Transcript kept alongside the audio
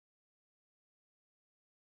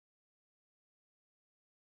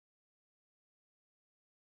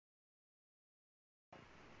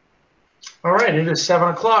All right, it is 7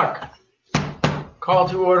 o'clock. Call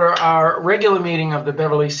to order our regular meeting of the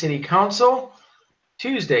Beverly City Council,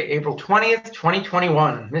 Tuesday, April 20th,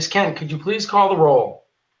 2021. Ms. Kent, could you please call the roll?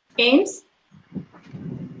 Ames?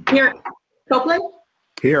 Here. Copeland?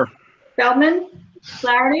 Here. Feldman?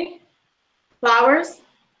 Flaherty? Flowers?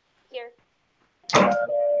 Here.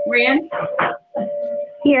 Rand?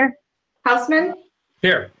 Here. Houseman?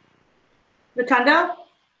 Here. Rotundo?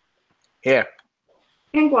 Here.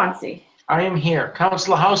 And Guanci. I am here.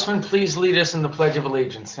 Councilor Houseman, please lead us in the Pledge of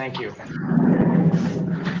Allegiance. Thank you.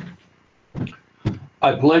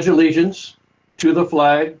 I pledge allegiance to the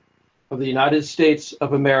flag of the United States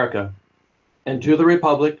of America and to the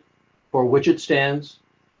republic for which it stands,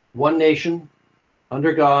 one nation,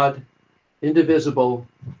 under God, indivisible,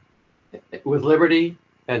 with liberty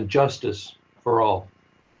and justice for all.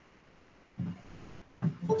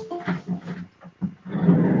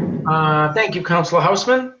 Thank you, Councilor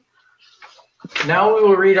Houseman. Now we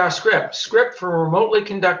will read our script. Script for remotely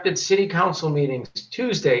conducted City Council meetings,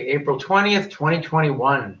 Tuesday, April 20th,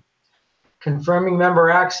 2021. Confirming member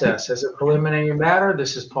access. As a preliminary matter,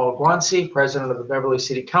 this is Paul Guanci, President of the Beverly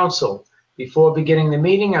City Council. Before beginning the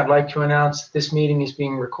meeting, I'd like to announce that this meeting is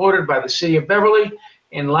being recorded by the City of Beverly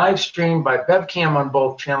and live streamed by BevCam on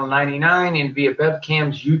both Channel 99 and via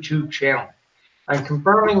BevCam's YouTube channel. I'm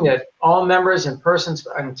confirming that all members and persons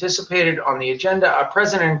anticipated on the agenda are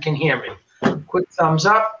present and can hear me. Quick thumbs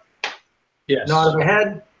up. Yes. Nod of the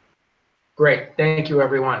head. Great. Thank you,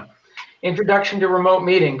 everyone. Introduction to remote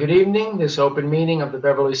meeting. Good evening. This open meeting of the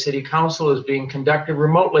Beverly City Council is being conducted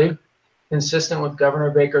remotely, consistent with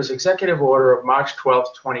Governor Baker's executive order of March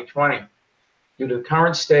 12th, 2020. Due to the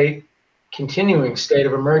current continuing state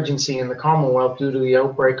of emergency in the Commonwealth due to the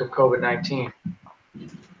outbreak of COVID-19.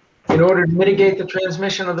 In order to mitigate the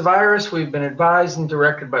transmission of the virus, we've been advised and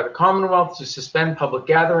directed by the Commonwealth to suspend public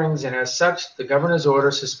gatherings, and as such, the governor's order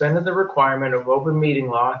suspended the requirement of open meeting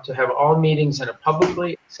law to have all meetings in a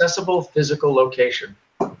publicly accessible physical location.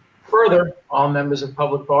 Further, all members of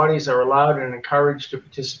public bodies are allowed and encouraged to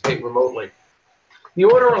participate remotely. The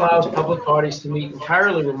order allows public bodies to meet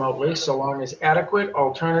entirely remotely so long as adequate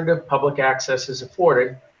alternative public access is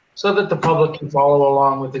afforded so that the public can follow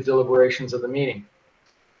along with the deliberations of the meeting.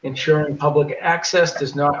 Ensuring public access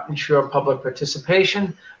does not ensure public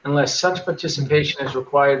participation unless such participation is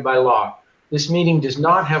required by law. This meeting does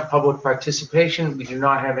not have public participation. We do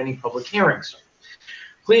not have any public hearings.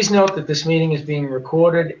 Please note that this meeting is being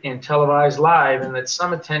recorded and televised live and that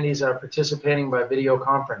some attendees are participating by video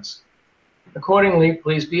conference. Accordingly,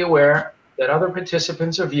 please be aware that other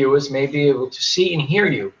participants or viewers may be able to see and hear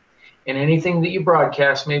you, and anything that you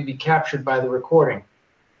broadcast may be captured by the recording.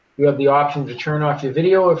 You have the option to turn off your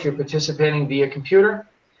video if you're participating via computer.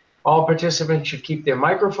 All participants should keep their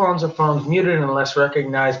microphones or phones muted unless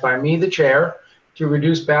recognized by me, the chair, to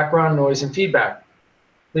reduce background noise and feedback.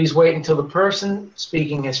 Please wait until the person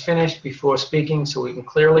speaking has finished before speaking so we can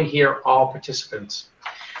clearly hear all participants.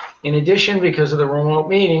 In addition, because of the remote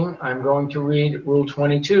meeting, I'm going to read Rule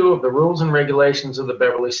 22 of the Rules and Regulations of the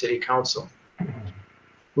Beverly City Council.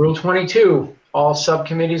 Rule 22. All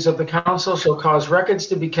subcommittees of the council shall cause records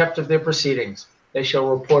to be kept of their proceedings. They shall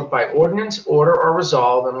report by ordinance, order, or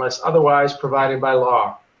resolve unless otherwise provided by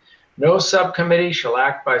law. No subcommittee shall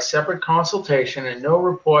act by separate consultation, and no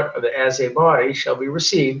report of it as a body shall be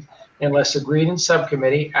received unless agreed in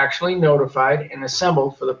subcommittee, actually notified, and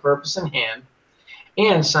assembled for the purpose in hand,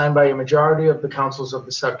 and signed by a majority of the councils of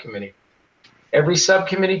the subcommittee. Every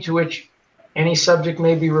subcommittee to which any subject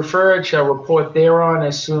may be referred shall report thereon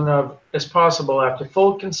as soon as possible after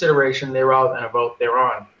full consideration thereof and a vote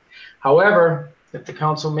thereon. However, if the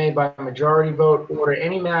council may by majority vote order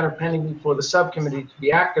any matter pending before the subcommittee to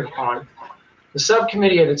be acted upon, the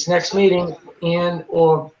subcommittee at its next meeting and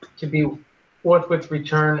or to be forthwith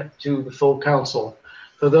returned to the full council.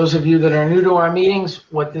 For those of you that are new to our meetings,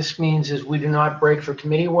 what this means is we do not break for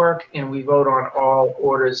committee work and we vote on all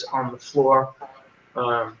orders on the floor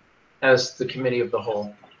as the committee of the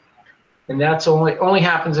whole. And that's only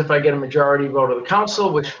happens if I get a majority vote of the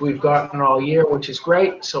council, which we've gotten all year, which is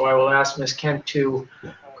great. So I will ask Ms. Kent to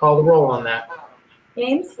call the roll on that.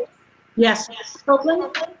 Ames? Yes.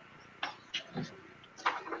 Copeland?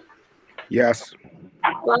 Yes.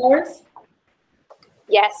 Flowers?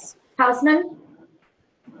 Yes. Houseman?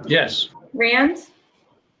 Yes. Rand?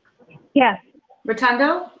 Yes.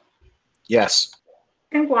 Rotundo? Yes.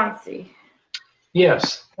 And Guanci.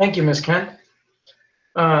 Yes, thank you, Ms. Kent.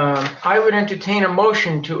 I would entertain a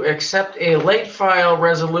motion to accept a late file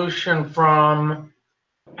resolution from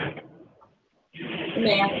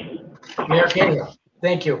Mayor. Mayor Kenya.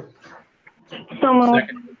 Thank you. So moved.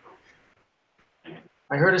 Second.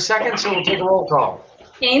 I heard a second, so we'll take a roll call.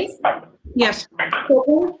 Haynes, Yes.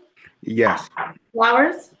 Copeland, Yes.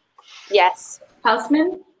 Flowers, Yes.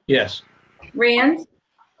 Houseman, Yes. Rand,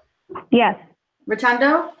 Yes.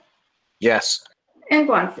 Rotundo, Yes. and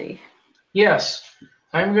Guanci. Yes,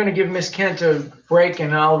 I'm going to give Miss Kent a break,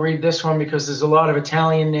 and I'll read this one because there's a lot of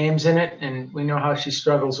Italian names in it, and we know how she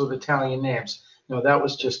struggles with Italian names. No, that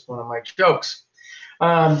was just one of my jokes.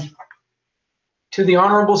 To the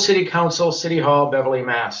Honorable City Council, City Hall, Beverly,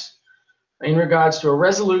 Mass. In regards to a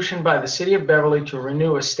resolution by the City of Beverly to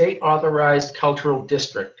renew a state-authorized cultural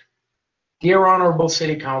district. Dear Honorable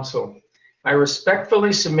City Council, I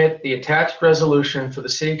respectfully submit the attached resolution for the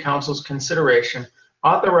City Council's consideration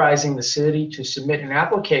authorizing the city to submit an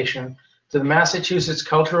application to the Massachusetts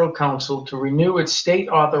Cultural Council to renew its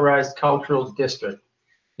state-authorized cultural district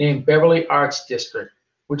named Beverly Arts District,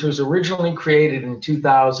 which was originally created in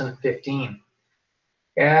 2015.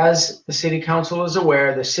 As the City Council is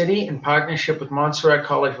aware, the city, in partnership with Montserrat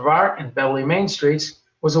College of Art and Beverly Main Streets,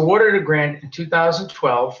 was awarded a grant in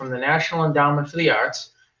 2012 from the National Endowment for the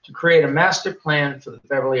Arts to create a master plan for the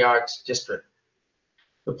Beverly Arts District.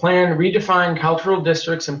 The plan redefined cultural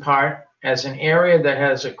districts in part as an area that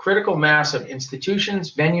has a critical mass of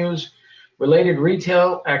institutions, venues, related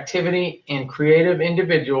retail activity, and creative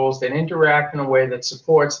individuals that interact in a way that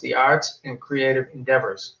supports the arts and creative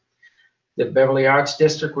endeavors. The Beverly Arts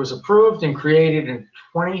District was approved and created in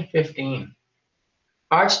 2015.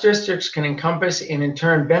 Arts districts can encompass and in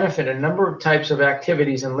turn benefit a number of types of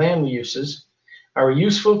activities and land uses, are a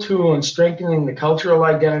useful tool in strengthening the cultural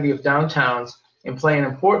identity of downtowns, and play an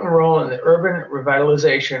important role in the urban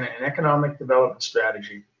revitalization and economic development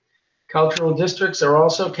strategy. Cultural districts are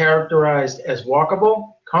also characterized as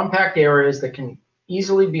walkable, compact areas that can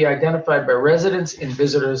easily be identified by residents and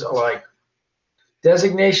visitors alike.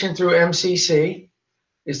 Designation through MCC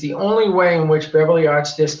is the only way in which Beverly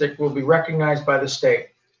Arts District will be recognized by the state.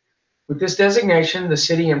 With this designation, the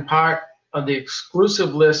city in part of the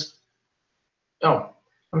exclusive list,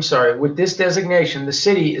 with this designation, the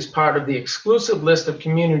city is part of the exclusive list of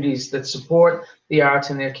communities that support the arts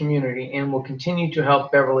in their community and will continue to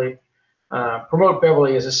help Beverly, promote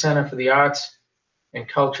Beverly as a center for the arts and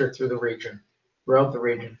culture throughout the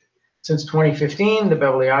region. Since 2015, the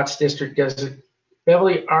Beverly Arts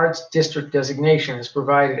District designation has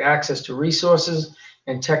provided access to resources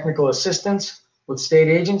and technical assistance with state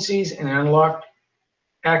agencies and unlocked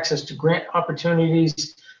access to grant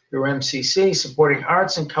opportunities through MCC, supporting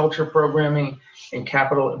arts and culture programming and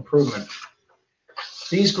capital improvement.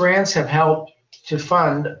 These grants have helped to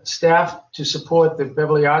fund staff to support the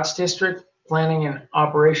Beverly Arts District, planning and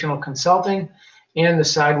operational consulting, and the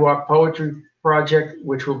Sidewalk Poetry Project,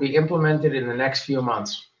 which will be implemented in the next few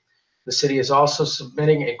months. The city is also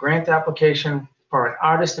submitting a grant application for an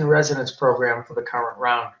artist in residence program for the current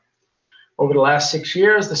round. Over the last 6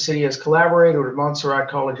 years, the city has collaborated with Montserrat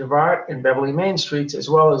College of Art and Beverly Main Streets, as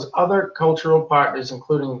well as other cultural partners,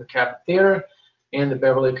 including the Cabot Theater and the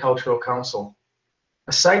Beverly Cultural Council.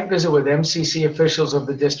 A site visit with MCC officials of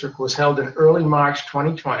the district was held in early March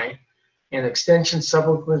 2020, and extension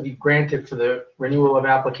subsequently granted for the renewal of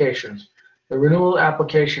applications. The renewal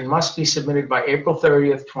application must be submitted by April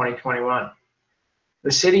 30th, 2021.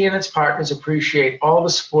 The city and its partners appreciate all the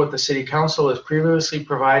support the City Council has previously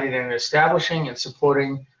provided in establishing and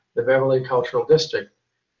supporting the Beverly Cultural District,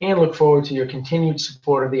 and look forward to your continued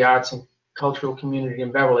support of the arts and cultural community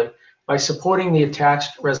in Beverly by supporting the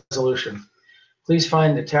attached resolution. Please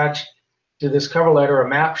find attached to this cover letter a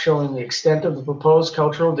map showing the extent of the proposed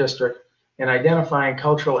cultural district and identifying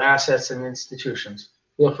cultural assets and institutions.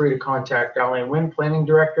 Feel free to contact Darlene Wynn, Planning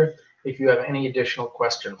Director, if you have any additional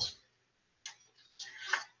questions.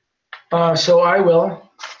 So I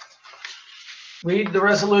will read the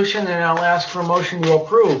resolution and I'll ask for a motion to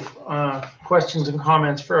approve. Questions and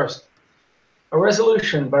comments first. A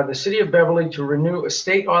resolution by the City of Beverly to renew a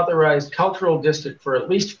state-authorized cultural district for at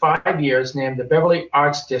least 5 years named the Beverly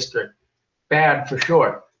Arts District, BAD for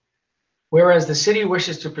short. Whereas the city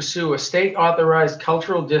wishes to pursue a state-authorized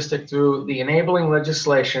cultural district through the enabling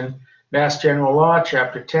legislation, Mass General Law,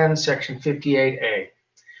 Chapter 10, Section 58A.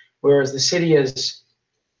 Whereas the city is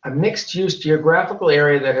a mixed-use geographical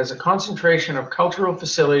area that has a concentration of cultural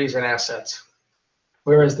facilities and assets.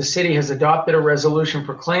 Whereas the city has adopted a resolution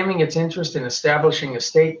proclaiming its interest in establishing a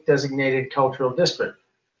state-designated cultural district.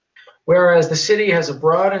 Whereas the city has a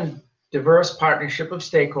broad and diverse partnership of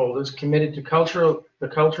stakeholders committed to the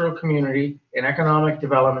cultural community and economic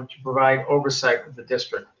development to provide oversight of the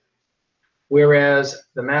district. Whereas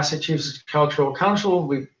the Massachusetts Cultural Council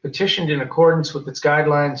will be petitioned in accordance with its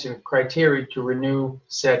guidelines and criteria to renew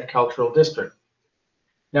said cultural district.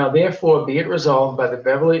 Now therefore be it resolved by the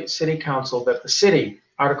Beverly City Council that the city,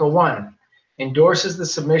 Article 1, endorses the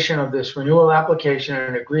submission of this renewal application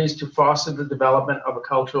and agrees to foster the development of a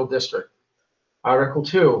cultural district. Article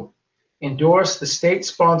 2, endorse the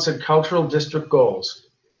state-sponsored cultural district goals,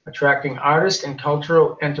 attracting artists and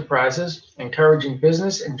cultural enterprises, encouraging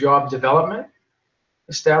business and job development,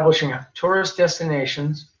 establishing tourist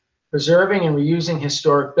destinations, preserving and reusing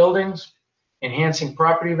historic buildings, enhancing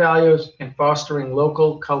property values, and fostering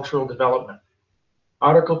local cultural development.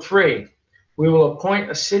 Article 3, we will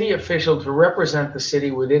appoint a city official to represent the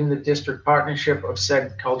city within the district partnership of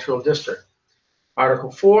said cultural district.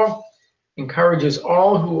 Article 4, encourages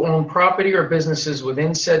all who own property or businesses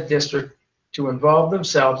within said district to involve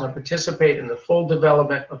themselves and participate in the full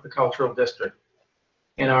development of the cultural district.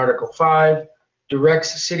 And Article 5,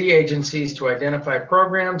 directs city agencies to identify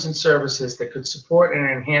programs and services that could support and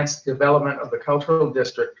enhance the development of the cultural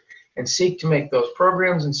district and seek to make those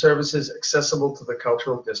programs and services accessible to the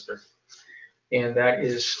cultural district. And that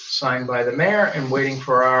is signed by the mayor and waiting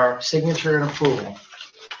for our signature and approval.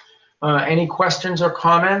 Any questions or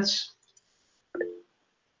comments?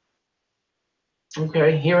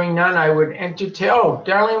 Okay, hearing none, I would entertain, oh,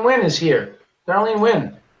 Darlene Nguyen is here. Darlene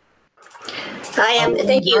Nguyen. I am,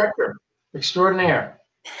 thank you. Director extraordinaire.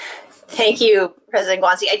 Thank you, President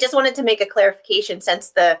Guanci. I just wanted to make a clarification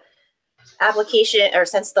since the application or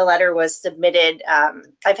since the letter was submitted.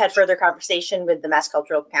 I've had further conversation with the Mass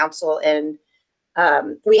Cultural Council and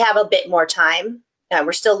we have a bit more time.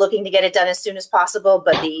 We're still looking to get it done as soon as possible,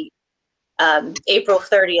 but the April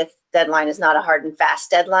 30th deadline is not a hard and fast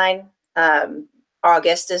deadline.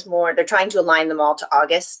 August is more, they're trying to align them all to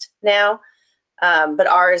August now. But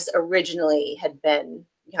ours originally had been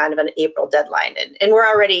kind of an April deadline. And we're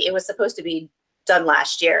already, it was supposed to be done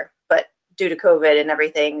last year, but due to COVID and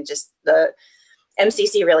everything, just the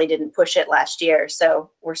MCC really didn't push it last year. So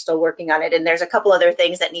we're still working on it. And there's a couple other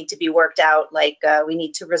things that need to be worked out. Like we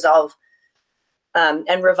need to resolve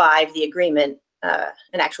and revive the agreement, an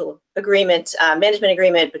actual agreement, management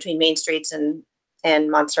agreement between Main Streets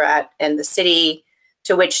and Montserrat and the city,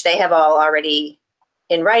 to which they have all already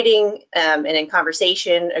in writing and in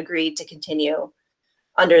conversation agreed to continue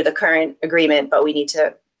under the current agreement, but we need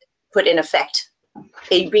to put in effect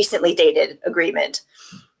a recently dated agreement.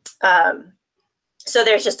 So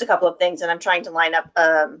there's just a couple of things, and I'm trying to line up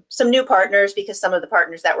some new partners because some of the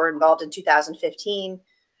partners that were involved in 2015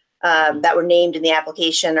 that were named in the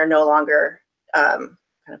application are no longer kind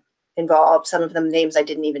of involved. Some of them names I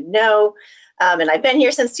didn't even know. And I've been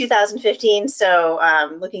here since 2015, so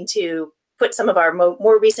looking to put some of our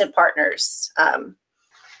more recent partners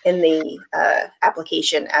in the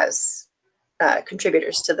application as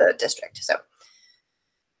contributors to the district. So,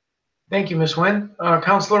 Thank you, Ms. Nguyen.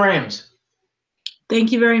 Councilor Ames.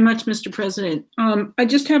 Thank you very much, Mr. President. I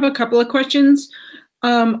just have a couple of questions.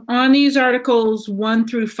 On these articles 1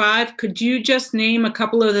 through 5, could you just name a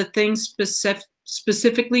couple of the things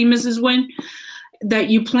specifically, Mrs. Nguyen, that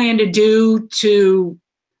you plan to do to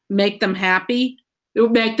make them happy?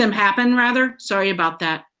 Make them happen, rather? Sorry about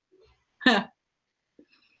that. let's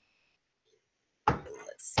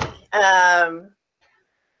see.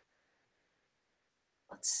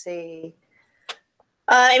 Let's see.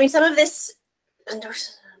 I mean, some of this.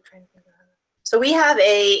 So we have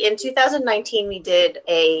in 2019, we did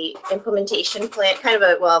a implementation plan, kind of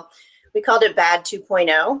a, well, we called it BAD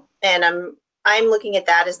 2.0. And I'm looking at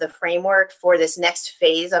that as the framework for this next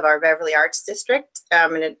phase of our Beverly Arts District.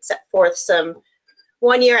 And it set forth some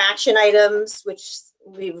one-year action items, which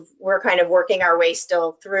we're kind of working our way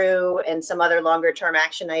still through, and some other longer-term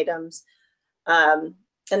action items. And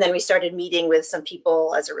then we started meeting with some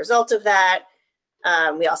people as a result of that.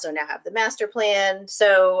 We also now have the master plan.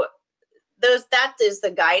 So that is the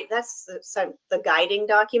guide. That's the guiding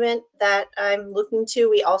document that I'm looking to.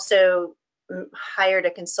 We also hired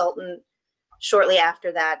a consultant shortly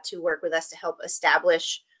after that to work with us to help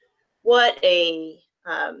establish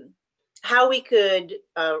how we could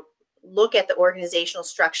look at the organizational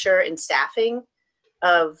structure and staffing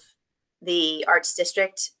of the arts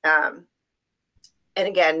district. And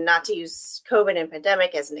again, not to use COVID and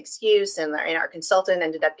pandemic as an excuse, and our consultant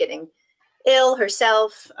ended up getting ill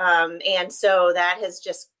herself. And so that has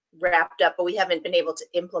just wrapped up, but we haven't been able to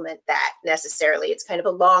implement that necessarily. It's kind of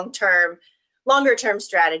a longer term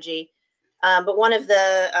strategy. But one of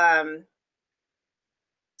the,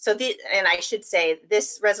 and I should say,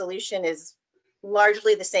 this resolution is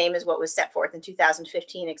largely the same as what was set forth in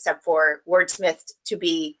 2015, except for wordsmithed to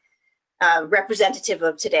be representative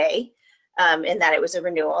of today, in that it was a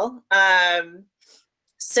renewal.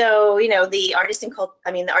 So, the artist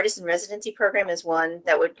in residency program is one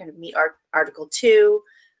that would kind of meet Article 2.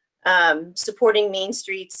 supporting Main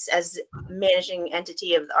Streets as managing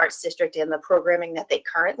entity of the Arts District and the programming that they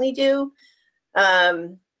currently do.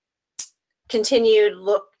 Continued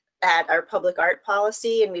look at our public art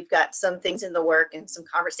policy, and we've got some things in the work and some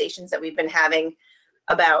conversations that we've been having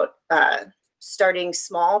about starting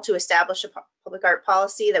small to establish a public art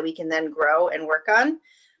policy that we can then grow and work on.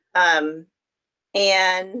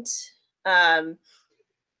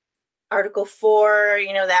 Article 4,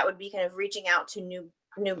 you know, that would be kind of reaching out to new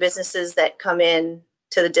businesses that come in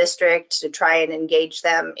to the district to try and engage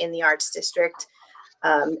them in the arts district,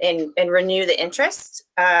 and renew the interest.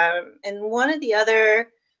 And one of the other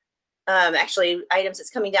actually items that's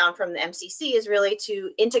coming down from the MCC is really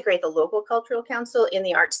to integrate the local cultural council in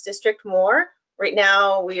the arts district more. Right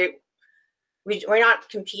now, we're not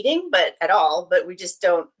competing, but we just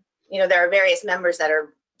don't, you know, there are various members that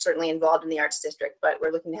are certainly involved in the arts district, but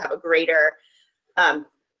we're looking to have a greater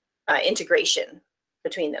integration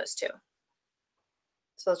between those two.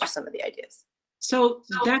 So those are some of the ideas. So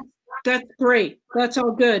that's great. That's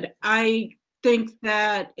all good. I think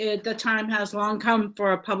that the time has long come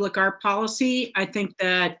for a public art policy. I think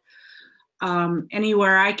that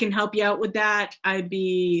anywhere I can help you out with that, I'd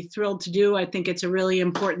be thrilled to do. I think it's a really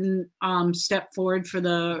important step forward for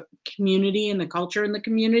the community and the culture in the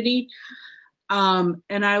community. And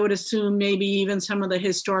I would assume maybe even some of the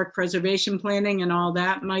historic preservation planning and all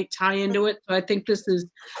that might tie into it. So I think this is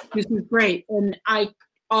great. And I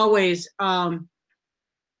always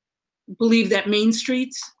believe that Main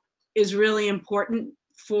Streets is really important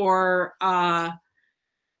for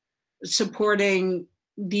supporting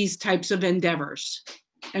these types of endeavors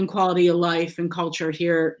and quality of life and culture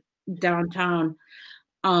here downtown.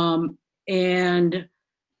 And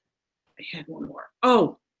I had one more.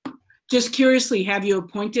 Oh, just curiously, have you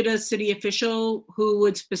appointed a city official who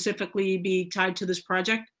would specifically be tied to this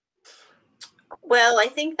project? Well, I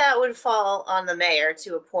think that would fall on the mayor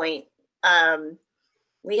to appoint.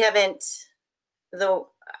 We haven't, though,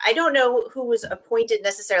 I don't know who was appointed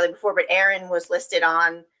necessarily before, but Aaron was listed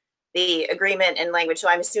on the agreement and language. So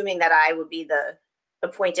I'm assuming that I would be the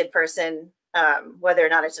appointed person, whether or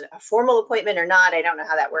not it's a formal appointment or not. I don't know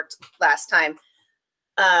how that worked last time.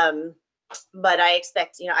 But I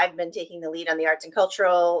expect, you know, I've been taking the lead on the arts and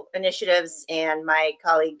cultural initiatives, and my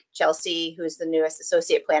colleague Chelsea, who is the newest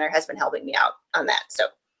associate planner, has been helping me out on that. So.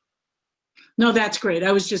 No, that's great.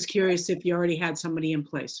 I was just curious if you already had somebody in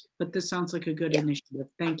place, but this sounds like a good initiative.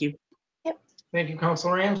 Thank you. Yep. Thank you,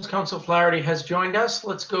 Councilor Rams. Councilor Flaherty has joined us.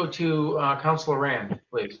 Let's go to Councilor Rand,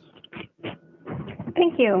 please.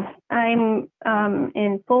 Thank you. I'm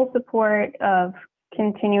in full support of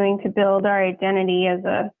continuing to build our identity as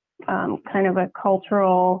a kind of a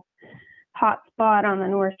cultural hotspot on the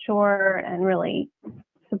North Shore and really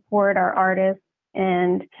support our artists.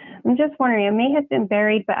 And I'm just wondering, it may have been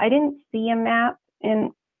buried, but I didn't see a map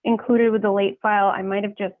included with the late file. I might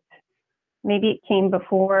have just, maybe it came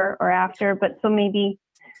before or after, but so maybe.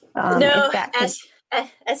 No, as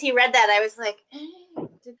he read that, I was like,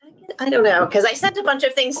 did I get, I don't know, because I sent a bunch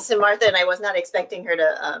of things to Martha and I was not expecting her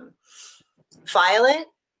to file it.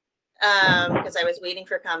 Because I was waiting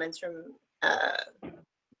for comments from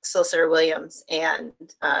Solicitor Williams, and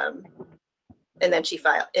then she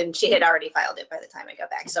filed, and she had already filed it by the time I got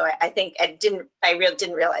back. So I think I didn't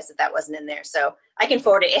realize that wasn't in there. So I can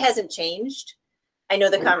forward it. It hasn't changed. I know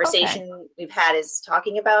the conversation we've had is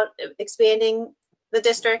talking about expanding the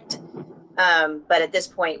district, but at this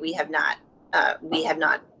point we have not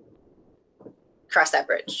crossed that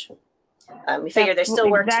bridge. We figure there's still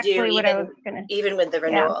work to do, even with the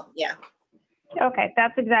renewal. Yeah. Okay,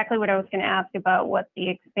 that's exactly what I was going to ask about, what the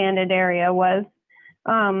expanded area was.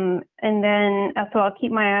 And then, so I'll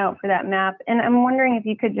keep my eye out for that map. And I'm wondering if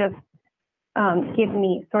you could just give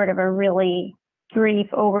me sort of a really brief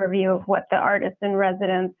overview of what the artist in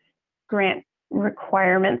residence grant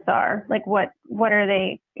requirements are. Like what are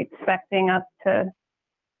they expecting us to,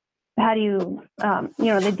 how do you,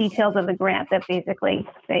 the details of the grant that basically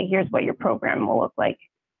say, here's what your program will look like.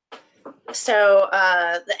 So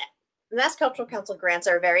the Mass Cultural Council grants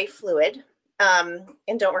are very fluid and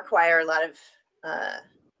don't require a lot of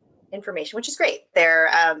information, which is great.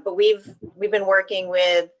 But we've been working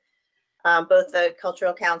with both the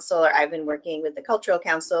Cultural Council, or I've been working with the Cultural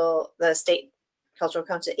Council, the State Cultural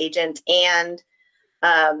Council agent, and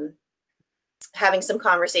having some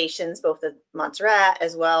conversations both with Montserrat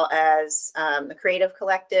as well as the Creative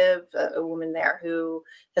Collective, a woman there who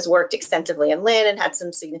has worked extensively in Lynn and had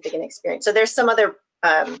some significant experience. So there's some other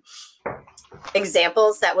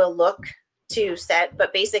examples that we'll look to set,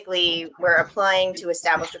 but basically we're applying to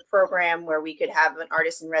establish a program where we could have an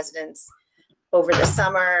artist in residence over the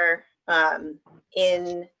summer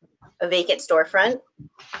in a vacant storefront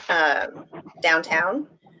downtown.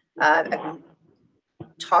 I'm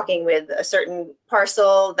talking with a certain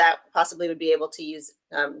parcel that possibly would be able to use,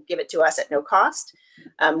 give it to us at no cost.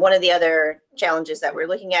 One of the other challenges that we're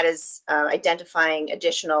looking at is identifying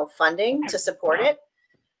additional funding to support it.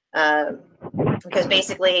 Because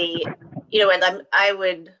basically, you know, and I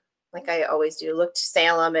would, like I always do, look to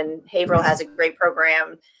Salem, and Haverhill has a great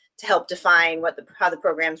program to help define how the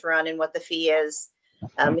programs run and what the fee is.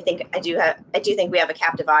 I do think we have a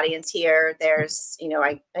captive audience here. There's, you know,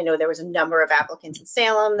 I know there was a number of applicants in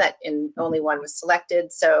Salem and only one was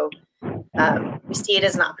selected. So we see it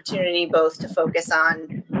as an opportunity both to focus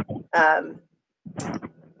on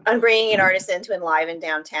bringing an artist in to enliven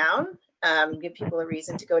downtown, give people a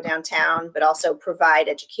reason to go downtown, but also provide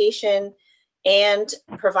education and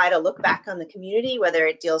provide a look back on the community, whether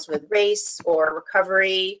it deals with race or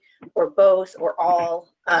recovery or both or all,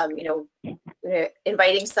 you know,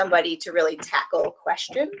 inviting somebody to really tackle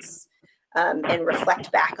questions and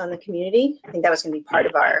reflect back on the community. I think that was going to be part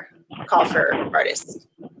of our call for artists.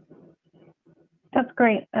 That's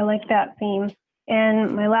great. I like that theme.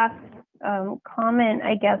 And my last comment,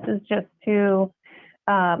 I guess, is just to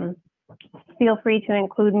feel free to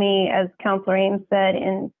include me, as Councilor Ames said,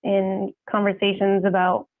 in conversations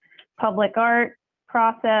about public art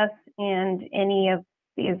process and any of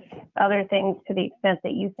these other things to the extent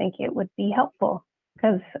that you think it would be helpful.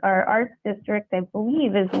 Because our arts district, I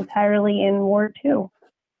believe, is entirely in Ward 2.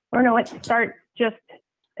 Or no,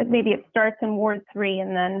 maybe it starts in Ward 3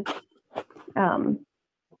 and then,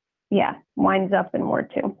 yeah, winds up in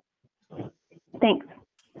Ward 2. Thanks.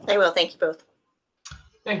 I will. Thank you both.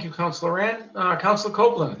 Thank you, Councilor Rand. Councilor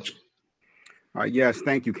Copeland. Yes,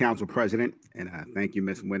 thank you, Council President, and thank you,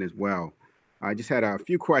 Ms. Nguyen, as well. I just had a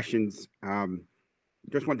few questions.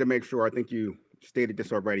 Just wanted to make sure, I think you stated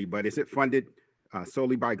this already, but is it funded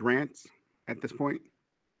solely by grants at this point?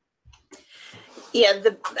 Yeah,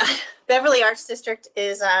 the Beverly Arts District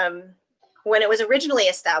is, when it was originally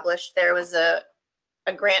established, there was a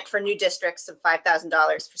grant for new districts of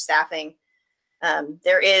 $5,000 for staffing.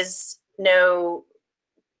 There is no,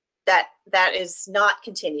 that is not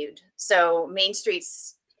continued. So Main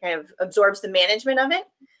Streets kind of absorbs the management of it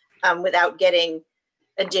without getting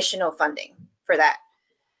additional funding for that.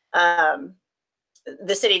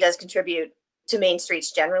 The city does contribute to Main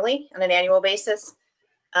Streets generally on an annual basis.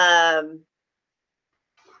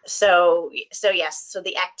 So yes, so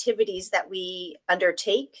the activities that we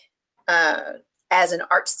undertake as an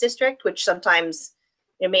arts district, which sometimes,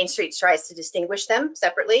 you know, Main Streets tries to distinguish them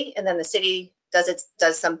separately, and then the city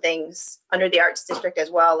does some things under the arts district as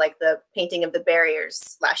well, like the painting of the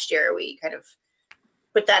barriers last year. We kind of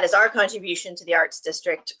put that as our contribution to the arts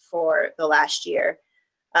district for the last year.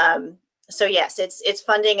 So yes, it's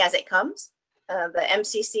funding as it comes. The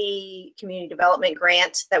MCC Community Development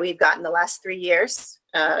Grant that we've gotten the last 3 years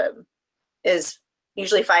is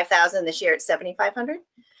usually $5,000. This year it's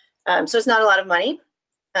 $7,500. So it's not a lot of money,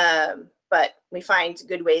 but we find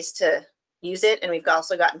good ways to use it. And we've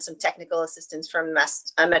also gotten some technical assistance from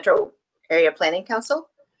Metro Area Planning Council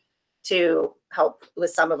to help with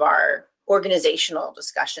some of our organizational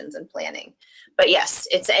discussions and planning. But yes,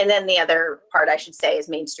 and then the other part I should say is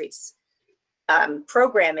Main Street's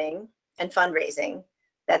programming and fundraising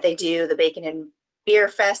that they do. The Bacon and Beer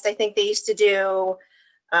Fest, I think they used to do,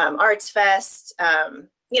 Arts Fest,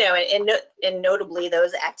 you know, and notably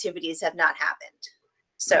those activities have not happened.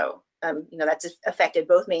 So, you know, that's affected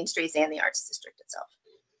both Main Streets and the Arts District itself.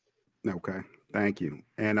 Okay, thank you.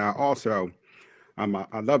 And also,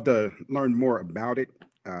 I'd love to learn more about it.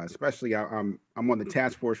 Especially, I'm on the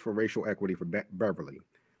task force for racial equity for Beverly,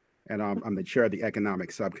 and I'm the chair of the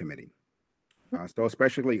economic subcommittee. So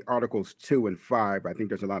especially Articles 2 and 5, I think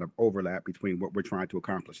there's a lot of overlap between what we're trying to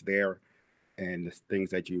accomplish there and the things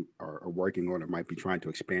that you are working on or might be trying to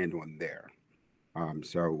expand on there.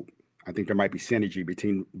 So I think there might be synergy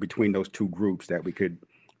between those two groups that we could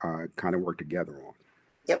kind of work together on.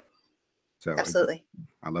 Yep. So absolutely.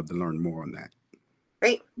 I'd love to learn more on that.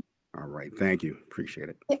 Great. All right. Thank you. Appreciate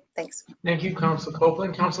it. Yep. Thanks. Thank you, Councilor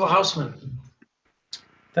Copeland. Councilor Houseman.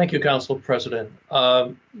 Thank you, Council President.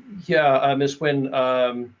 Yeah, Ms.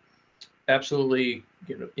 Nguyen, absolutely,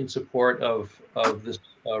 you know, in support of this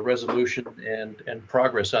resolution and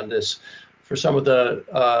progress on this. For some of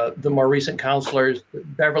the more recent councilors,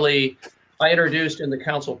 Beverly, I introduced in the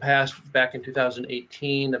council passed back in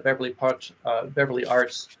 2018 the Beverly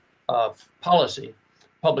Arts policy,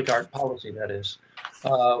 public art policy, that is,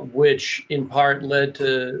 which in part led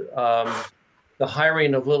to the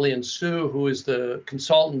hiring of Lillian Sue, who is the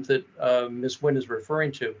consultant that Ms. Nguyen is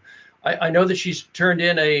referring to. I know that she's turned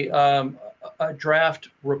in a a draft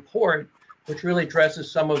report which really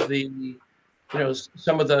addresses some of the,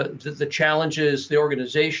 some of the challenges, the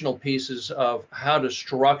organizational pieces of how to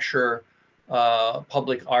structure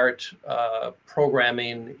public art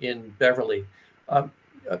programming in Beverly.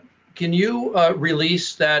 Can you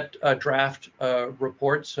release that draft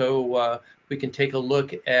report so we can take a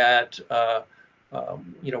look at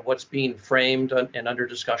what's being framed and under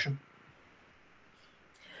discussion?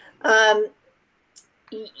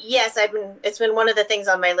 Yes, it's been one of the things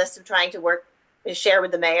on my list of trying to share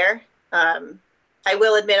with the mayor. I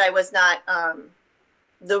will admit I was not,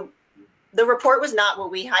 the report was not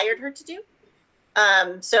what we hired her to do.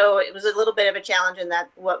 So it was a little bit of a challenge in that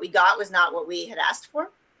what we got was not what we had asked for.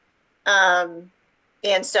 And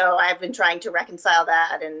so I've been trying to reconcile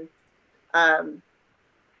that and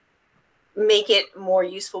make it more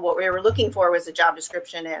useful. What we were looking for was a job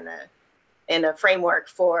description and a framework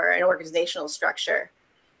for an organizational structure.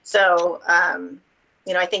 So,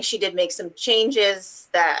 I think she did make some changes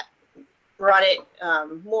that brought it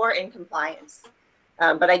more in compliance.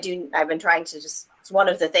 But I've been trying to it's one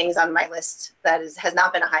of the things on my list that has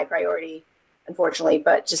not been a high priority, unfortunately,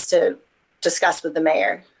 but just to discuss with the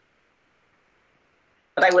mayor.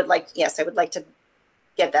 But I would like to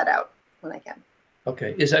get that out when I can.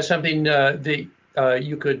 Okay, is that something that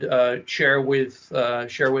you could share with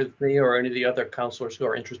me or any of the other counselors who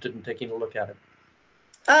are interested in taking a look at it?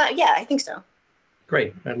 Yeah, I think so.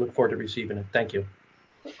 Great, I look forward to receiving it. Thank you.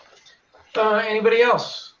 Anybody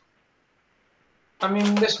else? I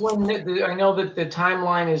mean, this one, I know that the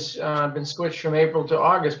timeline has been switched from April to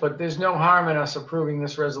August, but there's no harm in us approving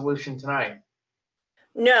this resolution tonight.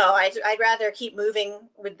 No, I'd rather keep moving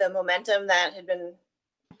with the momentum that had been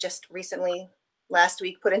just recently last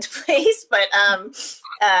week put into place, but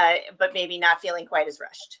maybe not feeling quite as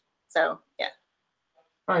rushed. So, yeah.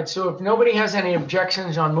 All right, so if nobody has any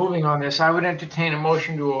objections on moving on this, I would entertain a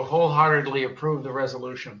motion to wholeheartedly approve the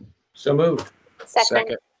resolution. So moved.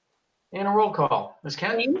 Second. And a roll call. Ms.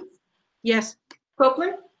 Kent? Ames, Yes.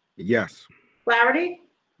 Copeland, Yes. Flaherty,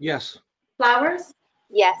 Yes. Flowers,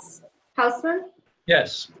 Yes. Houseman,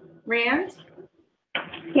 Yes. Rand,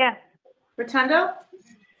 Yes. Rotundo,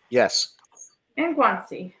 Yes. and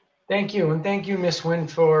Guanci. Thank you, and thank you, Ms. Nguyen,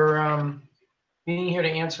 for being here to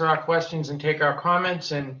answer our questions and take our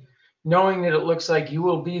comments, and knowing that it looks like you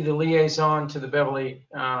will be the liaison to the Beverly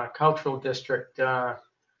Cultural District.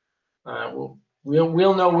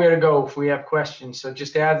 We'll know where to go if we have questions. So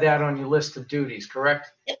just add that on your list of duties,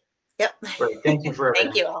 correct? Yep. Great. Thank you for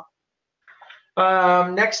everything. Thank you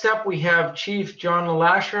all. Next up, we have Chief John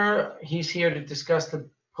LaLasher. He's here to discuss the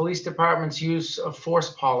police department's use of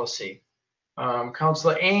force policy.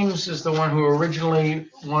 Councilor Ames is the one who originally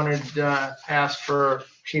wanted asked for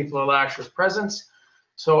Chief LaLasher's presence.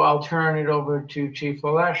 So I'll turn it over to Chief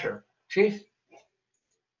LaLasher. Chief?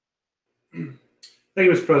 Thank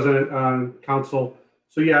you, Mr. President, Council.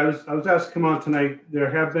 So yeah, I was asked to come on tonight. There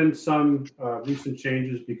have been some recent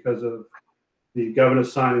changes because of the governor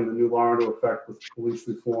signing the new law into effect with police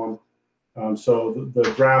reform. So the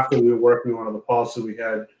draft that we were working on, of the policy we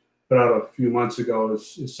had put out a few months ago,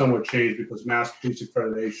 is somewhat changed because Mass Police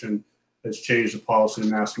Accreditation has changed the policy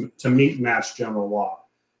to meet Mass General Law.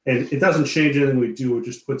 And it doesn't change anything we do, it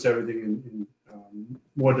just puts everything in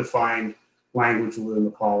more defined language within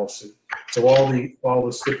the policy. So all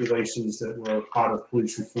the stipulations that were part of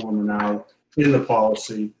police reform are now in the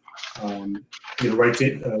policy. Right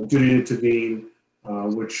to, duty to intervene,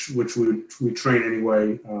 which we train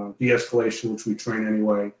anyway. De-escalation, which we train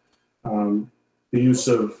anyway. The use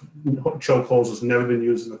of chokeholds has never been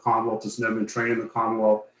used in the Commonwealth. It's never been trained in the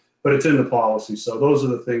Commonwealth, but it's in the policy. So those are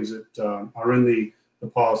the things that are in the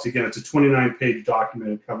policy. Again, it's a 29-page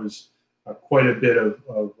document. It covers quite a bit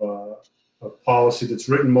of policy that's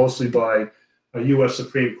written mostly by U.S.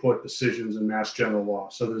 Supreme Court decisions and Mass General Law.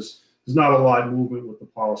 So there's not a lot of movement with the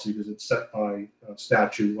policy because it's set by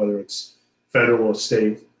statute, whether it's federal or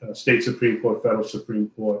state, state Supreme Court, federal Supreme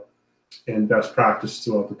Court, and best practice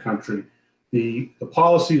throughout the country. The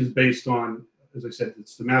policy is based on, as I said,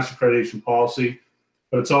 it's the Mass Accreditation Policy,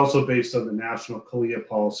 but it's also based on the National CALIA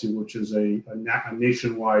Policy, which is a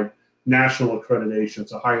nationwide national accreditation.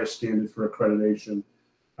 It's a higher standard for accreditation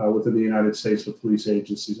within the United States for police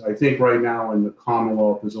agencies. I think right now in the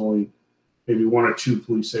Commonwealth, there's only maybe one or two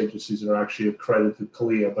police agencies that are actually accredited to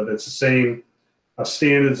CALIA, but it's the same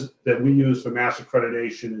standards that we use for mass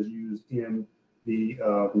accreditation is used in the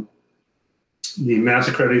mass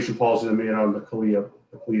accreditation policy that made on the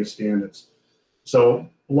CALIA standards. So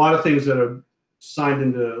a lot of things that are signed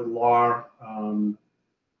into law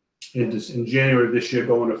in January of this year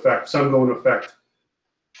go into effect. Some go into effect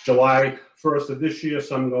July 1st of this year,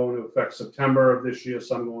 some go into effect September of this year,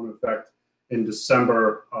 some go into effect in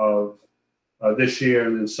December of this year,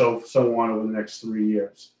 and then so on over the next 3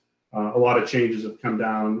 years. A lot of changes have come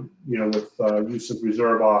down, with use of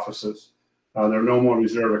reserve officers. There are no more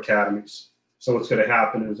reserve academies. So what's going to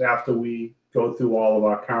happen is after we go through all of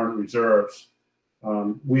our current reserves,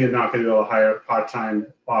 we are not going to be able to hire part-time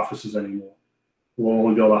officers anymore. We'll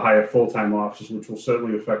only be able to hire full-time officers, which will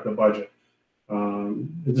certainly affect the budget.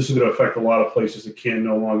 This is going to affect a lot of places that can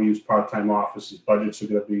no longer use part-time officers. Budgets are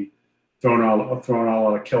going to be thrown all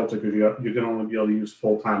out of kilter because you're going to only be able to use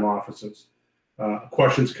full-time officers.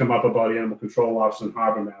 Questions come up about animal control officers and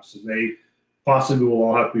harbor masters. They possibly will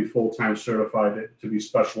all have to be full-time certified to be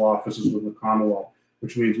special officers within the Commonwealth,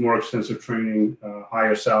 which means more extensive training,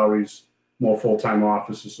 higher salaries, more full-time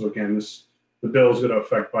officers. So again, the bill is going to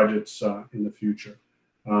affect budgets in the future.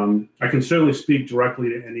 I can certainly speak directly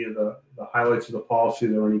to any of the highlights of the policy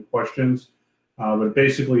if there are any questions, but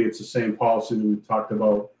basically it's the same policy that we've talked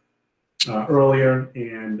about earlier,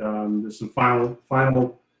 and there's some final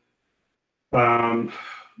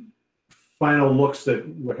looks that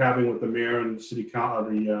we're having with the mayor and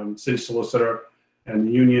the city solicitor and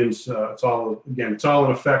the unions. It's all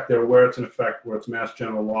in effect. They're where it's in effect, where it's Mass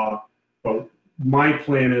General Law. But my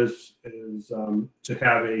plan is to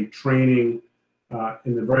have a training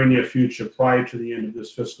in the very near future, prior to the end of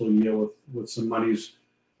this fiscal year, with some monies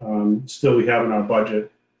still we have in our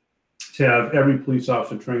budget, to have every police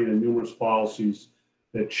officer trained in numerous policies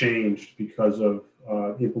that changed because of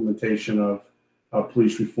the implementation of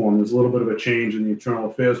police reform. There's a little bit of a change in the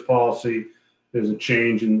internal affairs policy. There's a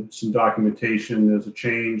change in some documentation. There's a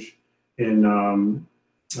change in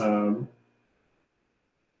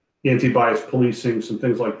anti-bias policing. Some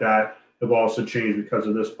things like that have also changed because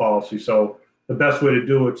of this policy. So the best way to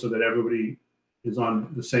do it so that everybody is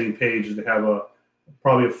on the same page is to have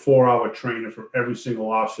probably a 4-hour training for every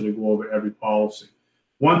single officer to go over every policy.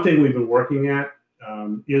 One thing we've been working at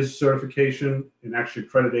is certification and actually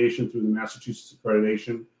accreditation through the Massachusetts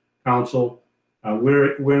Accreditation Council.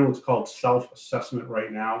 We're in what's called self-assessment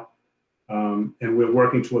right now, and we're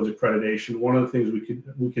working towards accreditation. One of the things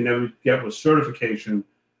we can never get was certification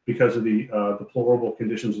because of the deplorable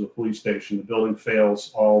conditions of the police station. The building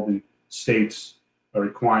fails all the state's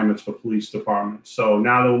requirements for police departments. So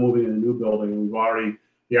now that we're moving in a new building,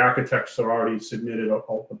 the architects are already submitted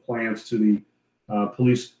the plans to the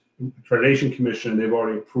Police Accreditation Commission. They've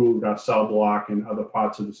already approved our cell block and other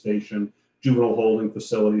parts of the station, juvenile holding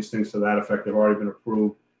facilities, things to that effect. They've already been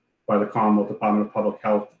approved by the Commonwealth Department of Public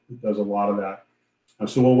Health. It does a lot of that.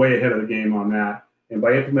 So we're way ahead of the game on that. And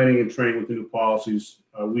by implementing and training with the new policies,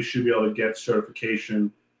 we should be able to get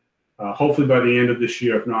certification hopefully by the end of this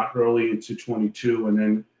year, if not early into 22, and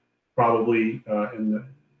then probably in the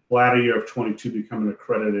latter year of 22 become an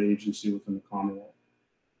accredited agency within the Commonwealth.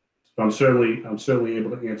 So I'm certainly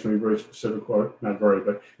able to answer any very specific, not very,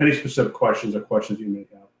 but any specific questions or questions you may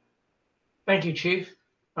have. Thank you, Chief.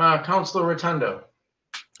 Councilor Rotundo.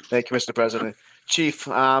 Thank you, Mr. President. Chief,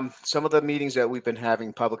 some of the meetings that we've been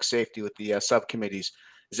having, public safety with the subcommittees,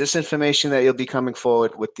 is this information that you'll be coming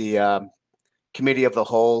forward with the committee of the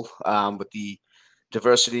whole, with the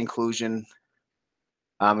diversity inclusion?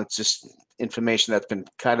 It's just information that's been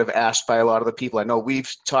kind of asked by a lot of the people. I know we've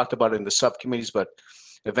talked about it in the subcommittees, but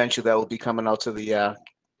eventually that will be coming out to the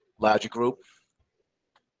larger group.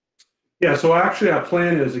 Yeah, so actually our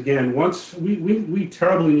plan is, again, once we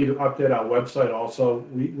terribly need to update our website also.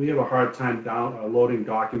 We have a hard time loading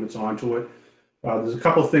documents onto it. There's a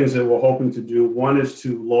couple of things that we're hoping to do. One is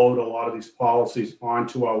to load a lot of these policies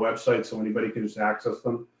onto our website so anybody can just access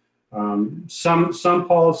them. Some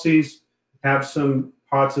policies have some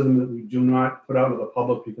parts of them that we do not put out to the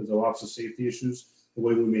public because of officer safety issues, the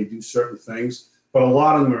way we may do certain things. But a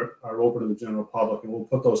lot of them are open to the general public, and we'll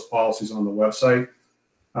put those policies on the website.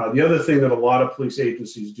 The other thing that a lot of police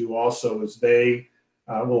agencies do also is they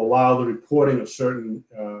will allow the reporting of certain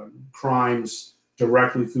crimes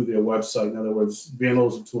directly through their website. In other words,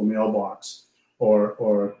 vandalism to a mailbox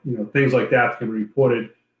or things like that can be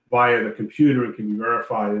reported via the computer and can be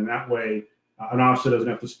verified. And that way, an officer doesn't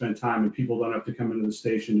have to spend time and people don't have to come into the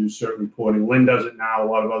station and do certain reporting. Lynn does it now, a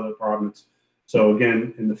lot of other departments. So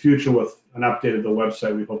again, in the future with an update of the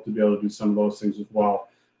website, we hope to be able to do some of those things as well.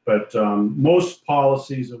 But most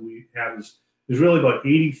policies that we have there's really about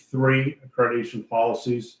 83 accreditation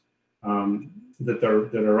policies that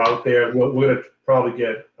are out there. We're going to probably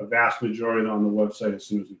get a vast majority on the website as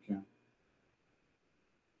soon as we can.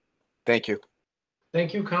 Thank you.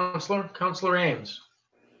 Thank you, Councilor. Councilor Ames.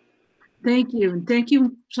 Thank you. And thank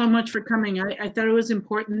you so much for coming. I thought it was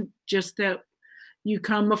important just that you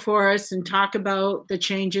come before us and talk about the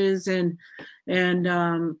changes and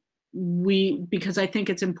because I think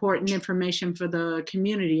it's important information for the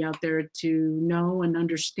community out there to know and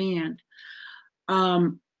understand.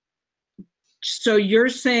 So you're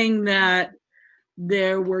saying that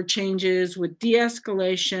there were changes with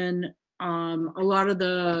de-escalation. A lot of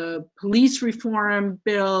the police reform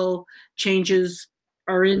bill changes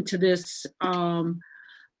are into this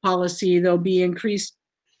policy. There'll be increased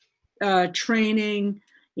training,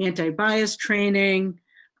 anti-bias training.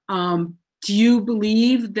 Do you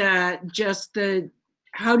believe that what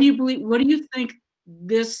do you think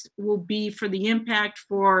this will be for the impact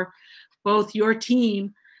for both your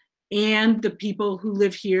team and the people who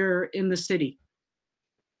live here in the city?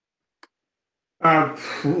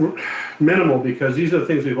 Minimal, because these are the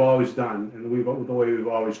things we've always done and the way we've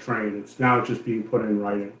always trained. It's now just being put in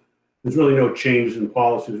writing. There's really no change in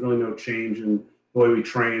policy. There's really no change in the way we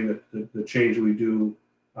train, the change that we do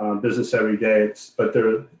business every day. But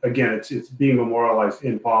it's being memorialized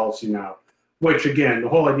in policy now, which again, the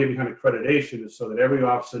whole idea behind accreditation is so that every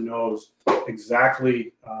officer knows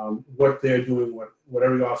exactly what they're doing, what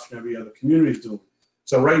every officer in every other community is doing.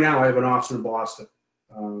 So right now I have an officer in Boston,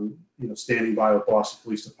 standing by with Boston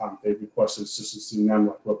Police Department. They've requested assistance in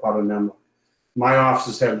NEMLEC. We're part of NEMLEC. My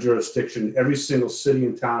offices have jurisdiction in every single city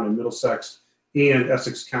and town in Middlesex and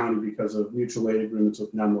Essex County because of mutual aid agreements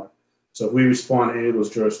with NEMLEC. So if we respond to any of those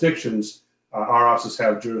jurisdictions, our offices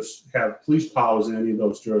have police powers in any of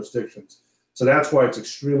those jurisdictions. So that's why it's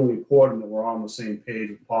extremely important that we're all on the same page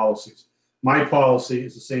with policies. My policy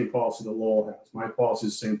is the same policy that Lowell has. My policy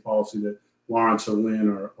is the same policy that Lawrence or Lynn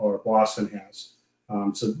or Boston has.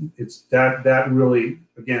 So it's that really,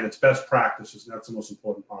 again, it's best practices, and that's the most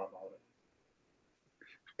important part about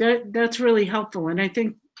it. That's really helpful. And I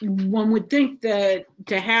think one would think that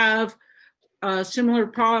to have similar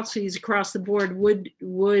policies across the board would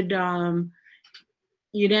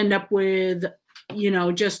you'd end up with,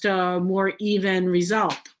 just a more even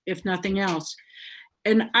result, if nothing else.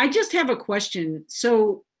 And I just have a question.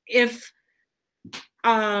 So if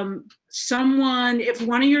one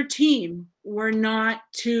of your team were not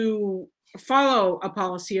to follow a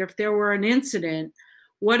policy, or if there were an incident,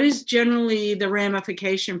 what is generally the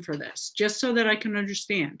ramification for this? Just so that I can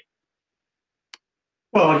understand.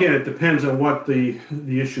 Well, again, it depends on what the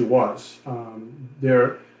issue was.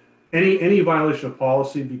 Any violation of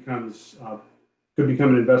policy could become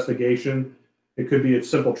an investigation. It could be a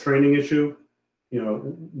simple training issue.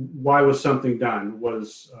 Why was something done?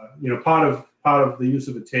 Was part of the use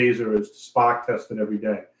of a taser is to spark test it every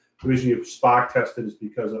day. The reason you spark test it is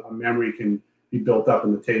because a memory can be built up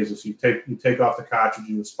in the taser. So you take off the cartridge,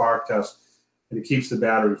 you spark test, and it keeps the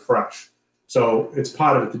battery fresh. So it's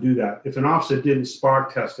part of it to do that. If an officer didn't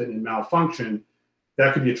spark test it and malfunction,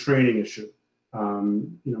 that could be a training issue.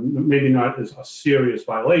 Maybe not as a serious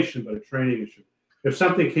violation, but a training issue. If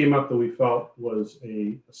something came up that we felt was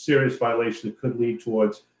a serious violation that could lead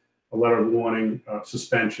towards a letter of warning,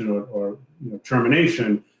 suspension, or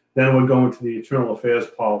termination, then it would go into the internal affairs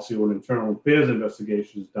policy where an internal affairs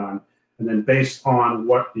investigation is done. And then based on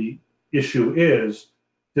what the issue is,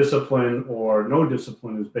 discipline or no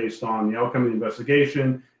discipline is based on the outcome of the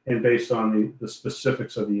investigation and based on the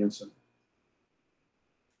specifics of the incident.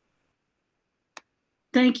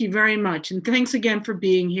 Thank you very much. And thanks again for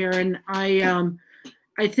being here. And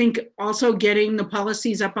I think also getting the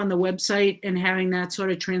policies up on the website and having that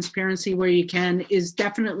sort of transparency where you can is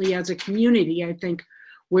definitely, as a community, I think,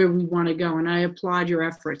 where we want to go. And I applaud your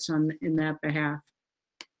efforts in that behalf.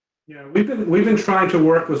 Yeah, we've been trying to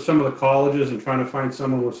work with some of the colleges and trying to find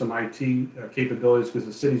someone with some IT capabilities, because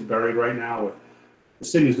the city's buried right now. The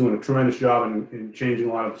city's doing a tremendous job in changing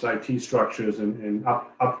a lot of its IT structures and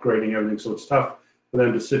upgrading everything. So it's tough for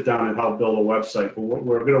them to sit down and help build a website. But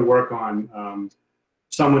we're going to work on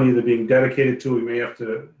someone either being dedicated to. We may have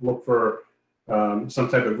to look for some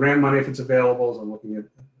type of grant money if it's available. So I'm looking at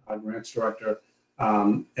our grants director,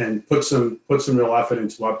 and put some real effort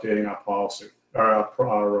into updating our policy, our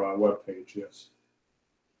webpage. Yes.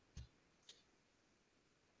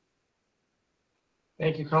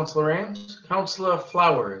 Thank you, Councilor Ames. Councilor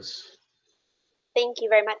Flowers. Thank you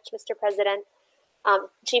very much, Mr. President.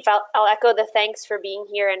 Chief, I'll echo the thanks for being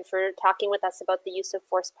here and for talking with us about the use of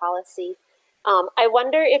force policy. I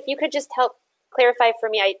wonder if you could just help clarify for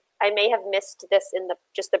me. I may have missed this in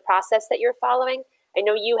the process that you're following. I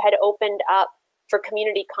know you had opened up for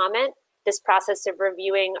community comment this process of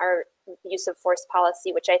reviewing our use of force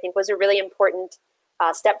policy, which I think was a really important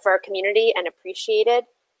step for our community and appreciated.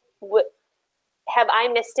 Have I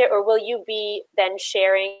missed it, or will you be then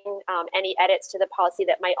sharing any edits to the policy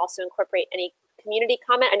that might also incorporate any community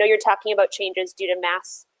comment? I know you're talking about changes due to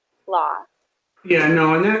mass law. Yeah,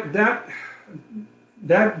 no, and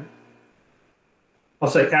that I'll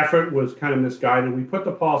say effort was kind of misguided. We put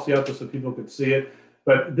the policy out there so people could see it,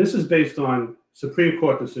 but this is based on Supreme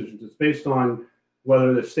Court decisions. It's based on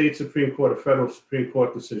whether the state Supreme Court or federal Supreme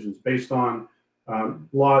Court decisions, based on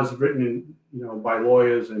laws written by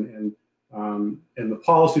lawyers, and the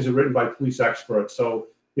policies are written by police experts. So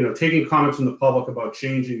taking comments from the public about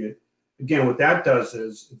changing it, again, what that does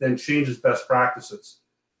is it then changes best practices.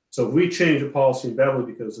 So if we change a policy in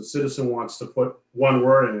Beverly because a citizen wants to put one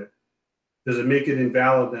word in it, does it make it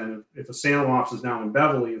invalid then? If a Salem officer is now in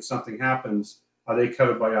Beverly and something happens, are they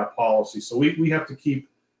covered by our policy? So we have to keep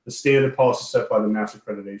the standard policy set by the Mass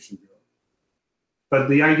Accreditation Bureau. But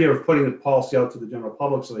the idea of putting the policy out to the general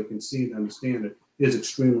public so they can see and understand it is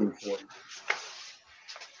extremely important.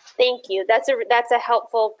 Thank you. That's a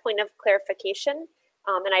helpful point of clarification,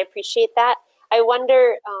 and I appreciate that. I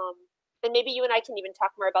wonder, and maybe you and I can even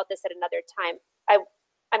talk more about this at another time.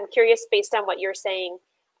 I'm curious, based on what you're saying,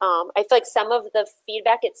 I feel like some of the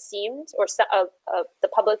feedback, it seemed, or some of the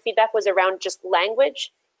public feedback was around just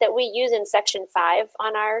language that we use in Section 5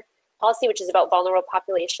 on our policy, which is about vulnerable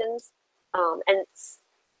populations. And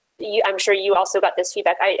I'm sure you also got this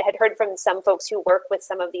feedback. I had heard from some folks who work with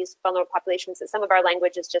some of these vulnerable populations that some of our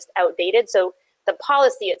language is just outdated. So the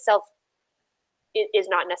policy itself is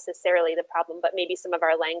not necessarily the problem, but maybe some of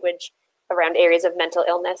our language around areas of mental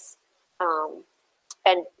illness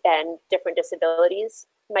and different disabilities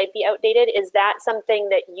might be outdated. Is that something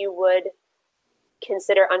that you would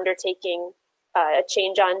consider undertaking a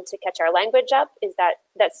change on to catch our language up?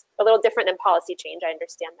 That's a little different than policy change? I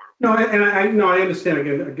understand that. No, and I understand.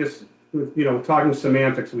 Again, I guess talking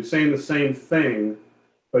semantics, we're saying the same thing,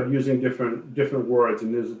 but using different words,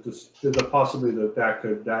 and there's a possibility that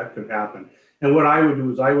could happen. And what I would do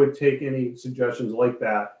is I would take any suggestions like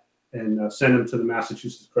that and send them to the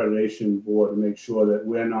Massachusetts Accreditation Board to make sure that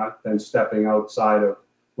we're not then stepping outside of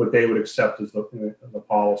what they would accept as the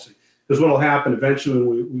policy. Because what will happen eventually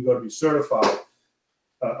when we go to be certified,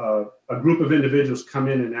 a group of individuals come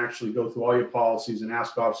in and actually go through all your policies and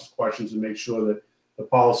ask officers questions and make sure that the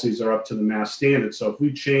policies are up to the Mass standard. So if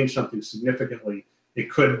we change something significantly, it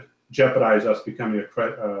could jeopardize us becoming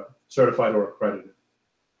certified or accredited.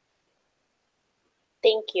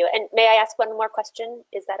 Thank you. And may I ask one more question?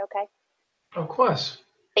 Is that okay? Of course.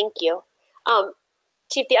 Thank you.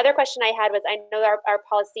 Chief, the other question I had was, I know our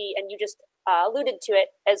policy, and you just alluded to it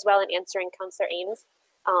as well in answering Councillor Ames,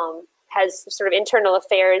 has sort of internal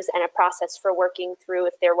affairs and a process for working through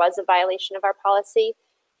if there was a violation of our policy.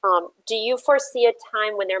 Do you foresee a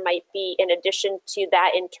time when there might be, in addition to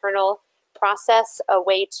that internal process, a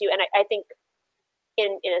way to, and I think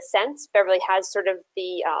in a sense, Beverly has sort of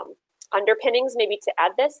the underpinnings maybe to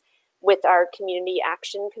add this with our community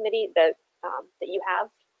action committee that you have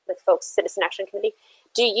with folks, Citizen Action Committee.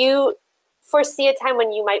 Do you foresee a time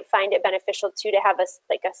when you might find it beneficial to have a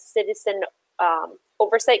citizen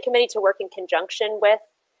oversight committee to work in conjunction with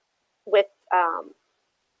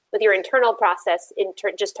your internal process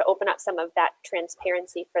just to open up some of that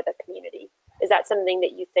transparency for the community? Is that something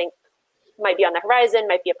that you think might be on the horizon,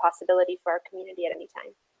 might be a possibility for our community at any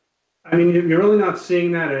time? I mean, you're really not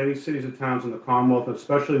seeing that in any cities or towns in the Commonwealth,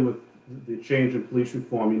 especially with the change in police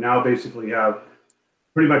reform. You now basically have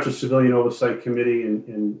pretty much a civilian oversight committee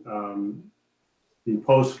in the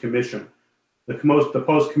post commission. The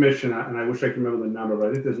post commission, and I wish I could remember the number, but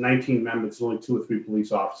I think there's 19 members, only 2 or 3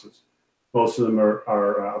 police officers. Most of them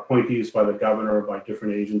are appointees by the governor or by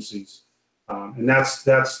different agencies, and that's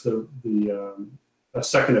a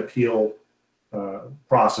second appeal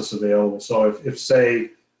process available. So if say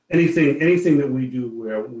anything that we do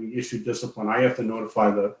where we issue discipline, I have to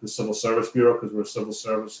notify the Civil Service Bureau because we're a civil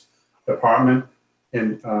service department.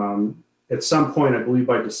 And at some point, I believe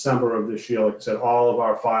by December of this year, like I said, all of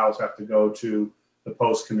our files have to go to the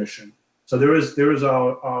post commission. So there's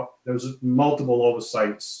multiple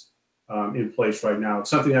oversights in place right now. It's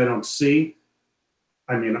something I don't see.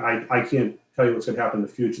 I mean, I can't tell you what's going to happen in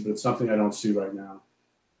the future, but it's something I don't see right now.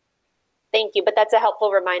 Thank you, but that's a helpful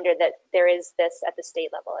reminder that there is this at the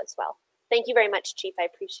state level as well. Thank you very much, Chief. I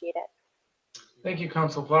appreciate it. Thank you,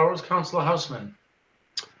 Councilor Flowers. Councilor Houseman.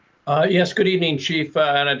 Yes, good evening, Chief.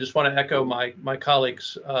 And I just want to echo my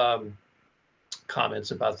colleagues'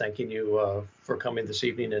 comments about thanking you for coming this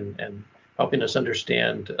evening and helping us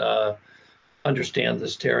understand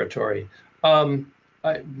this territory.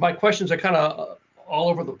 My questions are kind of all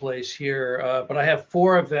over the place here, but I have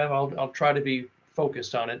 4 of them. I'll try to be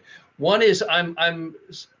focused on it. One is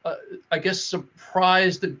I guess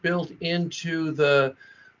surprised that built into the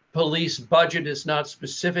police budget is not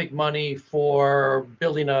specific money for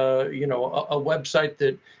building a website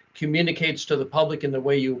that communicates to the public in the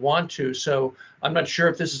way you want to. So I'm not sure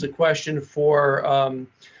if this is a question for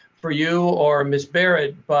you or Ms.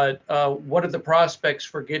 Barrett, but what are the prospects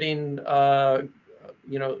for getting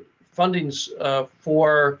fundings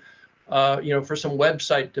for some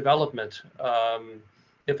website development?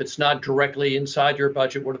 If it's not directly inside your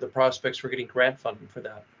budget, what are the prospects for getting grant funding for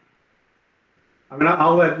that? I mean,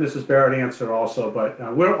 I'll let Mrs. Barrett answer also, but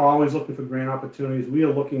we're always looking for grant opportunities. We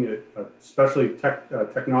are looking at especially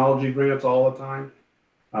technology grants all the time,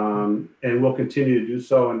 and we'll continue to do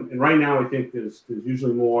so. And right now, I think there's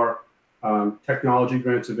usually more technology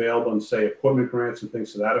grants available and, say, equipment grants and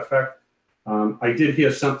things to that effect. I did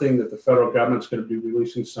hear something that the federal government's going to be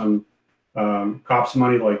releasing some COPS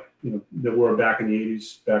money, like there were back in the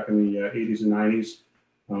 80s and 90s.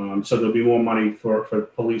 So there'll be more money for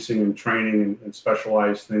policing and training and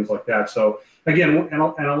specialized things like that. So again, and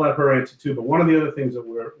I'll let her answer too. But one of the other things that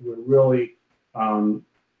we're really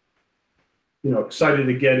excited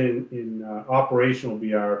to get in operation will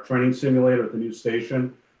be our training simulator at the new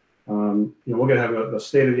station. We're going to have a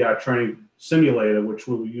state-of-the-art training simulator, which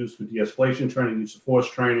we'll use for de-escalation training, use of force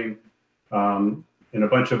training, and a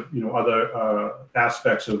bunch of other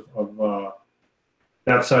aspects of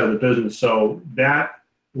that side of the business. So that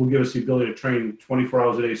will give us the ability to train 24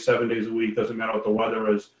 hours a day, 7 days a week. Doesn't matter what the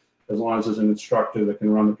weather is, as long as there's an instructor that can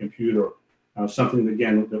run the computer. Something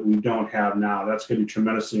again that we don't have now. That's going to be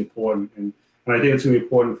tremendously important, and I think it's going to be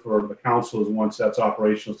important for the councils once that's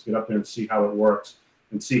operational to get up there and see how it works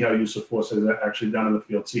and see how use of force is actually done in the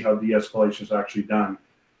field, see how de-escalation is actually done.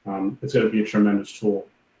 It's going to be a tremendous tool.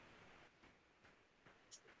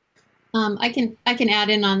 I can add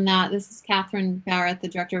in on that. This is Catherine Barrett, the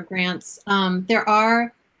Director of Grants. There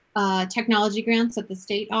are technology grants that the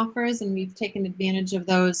state offers, and we've taken advantage of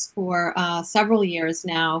those for several years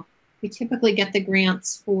now. We typically get the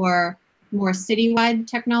grants for more citywide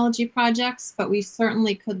technology projects, but we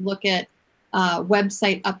certainly could look at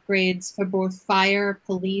website upgrades for both fire,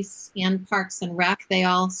 police, and Parks and Rec. They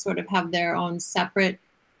all sort of have their own separate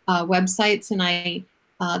websites, and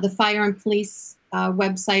the fire and police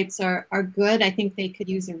websites are good. I think they could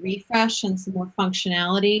use a refresh and some more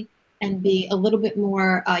functionality and be a little bit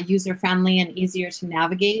more user-friendly and easier to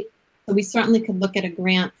navigate. So we certainly could look at a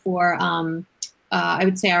grant for, I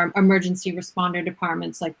would say, our emergency responder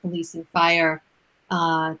departments like police and fire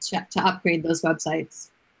to upgrade those websites.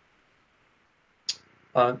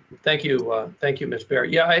 Thank you, Ms.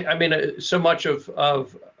 Barrett. Yeah, I mean, so much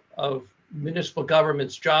of municipal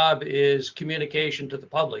government's job is communication to the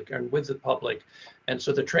public and with the public, and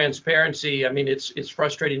so the transparency. I mean, it's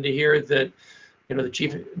frustrating to hear that the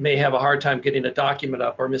chief may have a hard time getting a document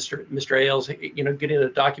up, or Mr. Ailes, getting a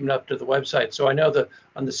document up to the website. So I know that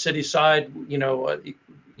on the city side,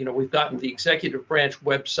 we've gotten the executive branch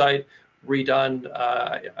website redone.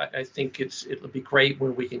 I think it'll be great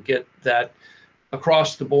when we can get that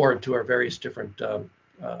across the board to our various different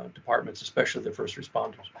departments, especially the first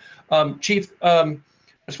responders. Chief, I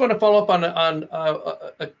just want to follow up on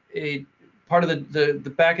a part of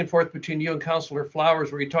the back and forth between you and Councilor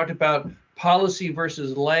Flowers, where you talked about policy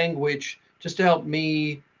versus language, just to help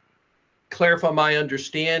me clarify my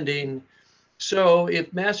understanding. So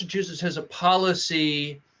if Massachusetts has a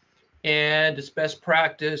policy and it's best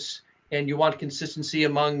practice, and you want consistency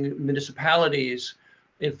among municipalities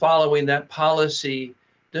in following that policy,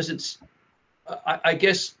 does it? I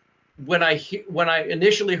guess when I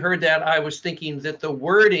initially heard that, I was thinking that the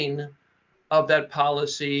wording of that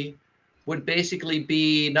policy would basically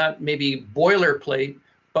be not maybe boilerplate,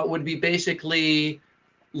 but would be basically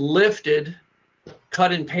lifted,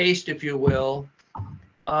 cut and paste, if you will,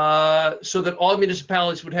 so that all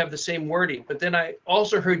municipalities would have the same wording. But then I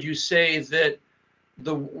also heard you say that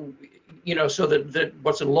so that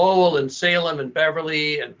what's in Lowell and Salem and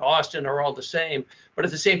Beverly and Boston are all the same. But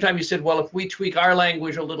at the same time, you said, well, if we tweak our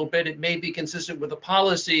language a little bit, it may be consistent with the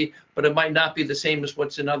policy, but it might not be the same as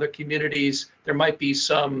what's in other communities. There might be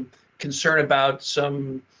some concern about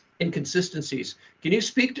some inconsistencies. Can you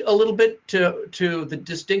speak a little bit to the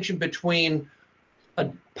distinction between a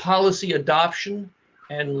policy adoption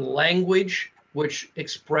and language which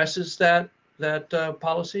expresses that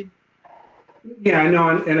policy? Yeah, I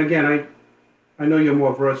know, and again, I know you're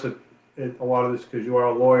more versed at a lot of this because you are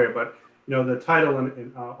a lawyer, but the title,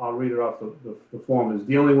 and I'll read it off the form, is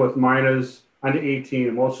dealing with minors under 18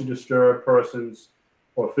 and mostly disturbed persons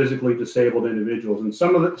or physically disabled individuals. And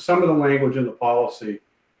some of the language in the policy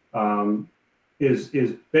is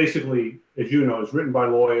basically, as you know, is written by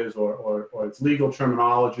lawyers or it's legal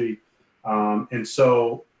terminology, and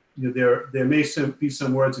so there may be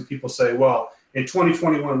some words that people say, well, in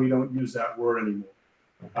 2021, we don't use that word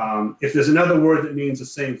anymore. If there's another word that means the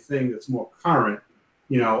same thing that's more current,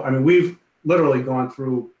 I mean, we've literally gone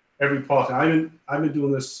through every policy. I've been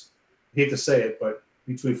doing this, I hate to say it, but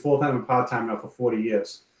between full-time and part-time now for 40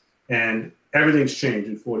 years. And everything's changed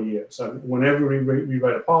in 40 years. So whenever we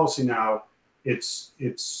write a policy now, it's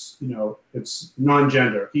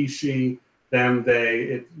non-gender, he, she, them,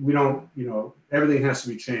 they. We don't, everything has to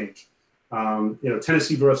be changed.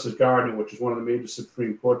 Tennessee versus Gardner, which is one of the major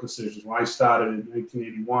Supreme Court decisions. When I started in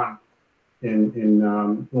 1981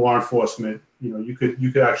 in law enforcement, you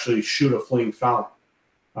could actually shoot a fleeing felon.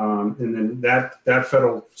 And then that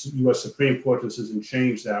federal U.S. Supreme Court decision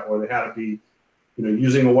changed that, where they had to be,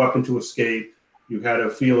 using a weapon to escape. You had to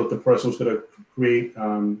feel that the person was going to create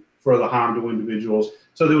further harm to individuals.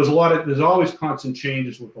 So there's always constant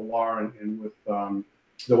changes with the law and with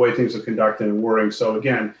the way things are conducted and wording. So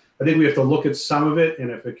again, I think we have to look at some of it,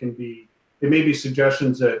 and if it may be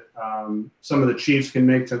suggestions that some of the chiefs can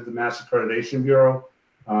make to the Mass Accreditation Bureau.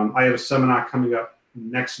 I have a seminar coming up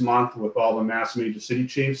next month with all the Mass major city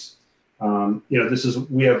chiefs.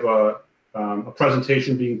 We have a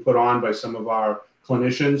presentation being put on by some of our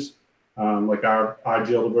clinicians, like our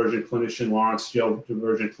jail diversion clinician, Lawrence jail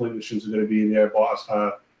diversion clinicians are going to be there, boss,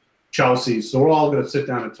 Chelsea. So we're all going to sit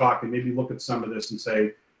down and talk and maybe look at some of this and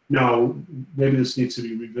say, no, maybe this needs to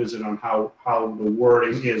be revisited on how the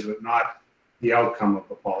wording is, but not the outcome of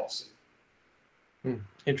the policy.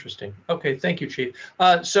 Interesting. Okay, thank you, Chief.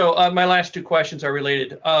 So my last two questions are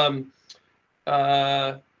related. And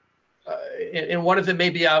one of them may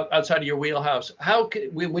be outside of your wheelhouse.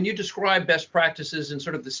 When you describe best practices and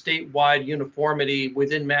sort of the statewide uniformity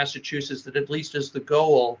within Massachusetts, that at least is the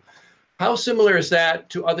goal, how similar is that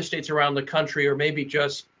to other states around the country, or maybe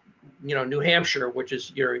just New Hampshire, which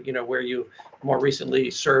is where you more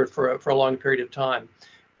recently served for a long period of time?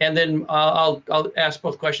 And then I'll ask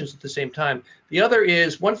both questions at the same time. The other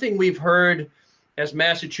is, one thing we've heard as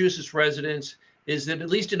Massachusetts residents is that at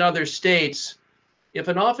least in other states, if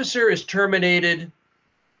an officer is terminated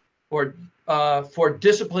for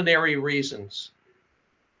disciplinary reasons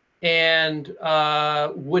and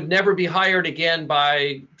would never be hired again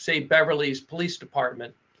by, say, Beverly's police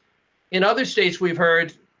department, in other states we've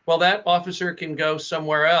heard, well, that officer can go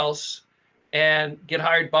somewhere else and get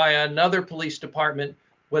hired by another police department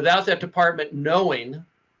without that department knowing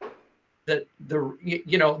that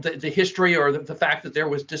the history or the fact that there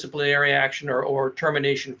was disciplinary action or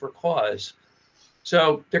termination for cause.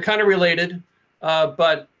 So they're kind of related,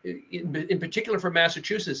 but in particular for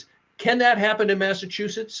Massachusetts, can that happen in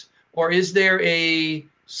Massachusetts? Or is there a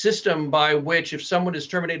system by which if someone is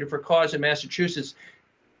terminated for cause in Massachusetts,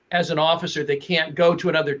 as an officer, they can't go to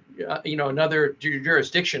another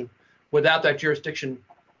jurisdiction without that jurisdiction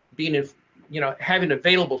being, having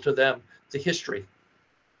available to them the history?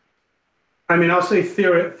 I mean, I'll say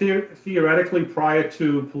theoretically, prior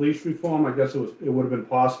to police reform, I guess it would have been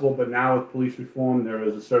possible. But now with police reform, there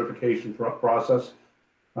is a certification process,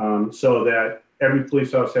 so that every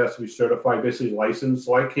police officer has to be certified, basically licensed.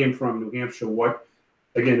 So I came from New Hampshire.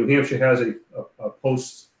 New Hampshire has a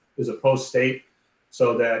post state,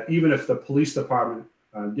 so that even if the police department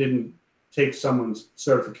didn't take someone's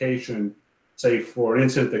certification, say for an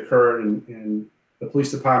incident that occurred and the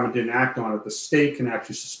police department didn't act on it, the state can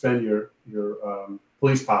actually suspend your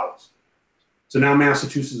police powers. So now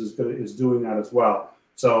Massachusetts is doing that as well.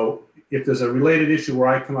 So if there's a related issue where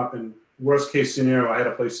I come up in worst case scenario, I had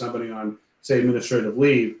to place somebody on, say, administrative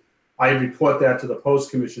leave, I report that to the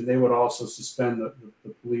post commission. They would also suspend the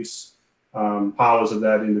police powers of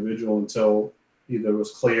that individual until either it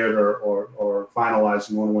was cleared or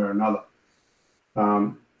finalized in one way or another.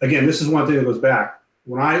 Again, this is one thing that goes back.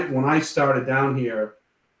 When I started down here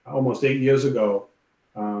almost 8 years ago,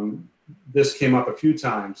 this came up a few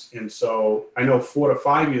times. And so I know 4 to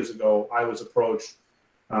 5 years ago, I was approached.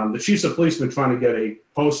 The chiefs of police have been trying to get a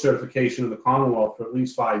post certification in the Commonwealth for at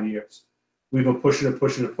least 5 years. We've been pushing it,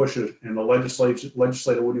 and the legislator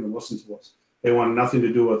wouldn't even listen to us. They wanted nothing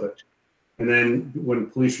to do with it. And then when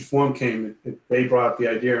police reform came, they brought up the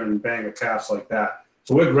idea, and bang, it passed like that.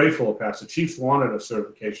 So we're grateful it passed. The chiefs wanted a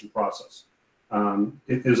certification process.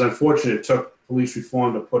 It was unfortunate it took police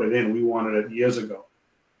reform to put it in. We wanted it years ago,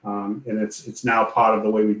 and it's now part of the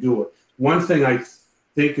way we do it. One thing I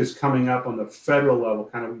think is coming up on the federal level,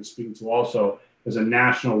 kind of what you're speaking to also, is a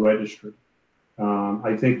national registry.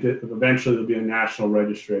 I think that eventually there'll be a national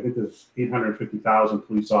registry. I think there's 850,000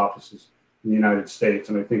 police officers in the United States,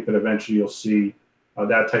 and I think that eventually you'll see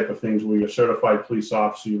that type of things where you're a certified police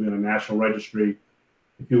officer, you'll be in a national registry.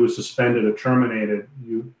 If you were suspended or terminated,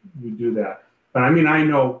 you do that. But I mean, I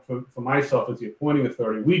know for myself as the appointing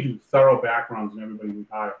authority, we do thorough backgrounds on everybody we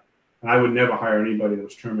hire. And I would never hire anybody that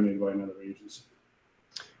was terminated by another agency.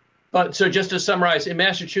 But so just to summarize, in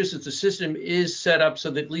Massachusetts, the system is set up so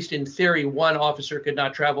that at least in theory, one officer could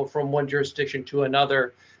not travel from one jurisdiction to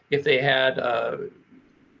another if they had,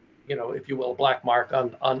 you know, if you will, a black mark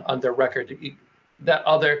on their record. That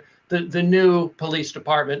the new police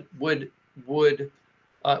department would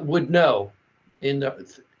know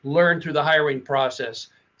learn through the hiring process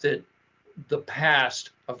that the past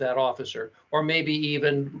of that officer, or maybe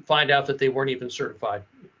even find out that they weren't even certified.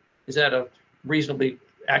 Is that a reasonably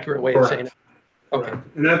accurate way of saying it? Okay.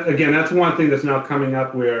 Correct. And that, again, that's one thing that's now coming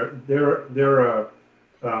up where they're you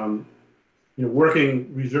know,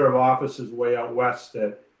 working reserve officers way out west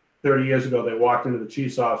that 30 years ago they walked into the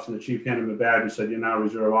chief's office and the chief handed them a badge and said, "You're now a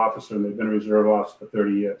reserve officer," and they've been a reserve officer for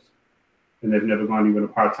 30 years. And they've never gone even a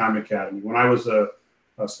part-time academy. When I was a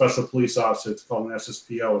special police officer, it's called an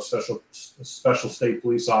SSPO, a special state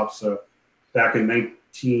police officer, back in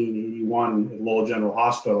 1981 at Lowell General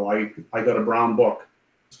Hospital, I got a brown book.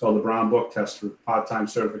 It's called the Brown Book Test for part-time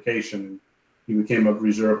certification. And he became a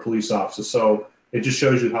reserve police officer. So it just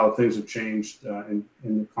shows you how things have changed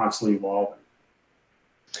and constantly evolving.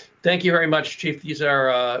 Thank you very much, Chief. These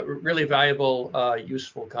are really valuable,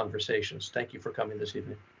 useful conversations. Thank you for coming this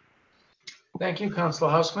evening. Thank you,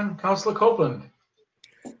 Councilor Houseman. Councilor Copeland.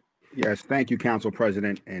 Yes, thank you, Council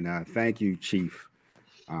President, and thank you, Chief.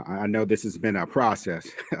 I know this has been a process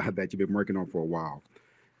that you've been working on for a while,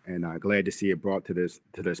 and glad to see it brought to this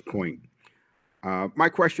point. My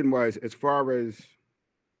question was, as far as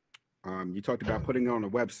you talked about putting it on a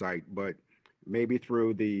website, but maybe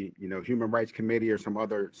through the Human Rights Committee or some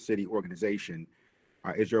other city organization,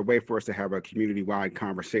 is there a way for us to have a community-wide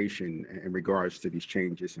conversation in regards to these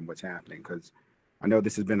changes and what's happening? Because I know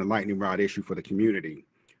this has been a lightning rod issue for the community.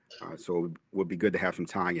 So it would be good to have some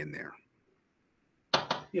tie in there.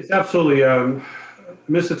 Yes, absolutely.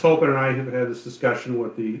 Mr. Tolpin and I have had this discussion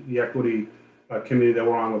with the equity committee that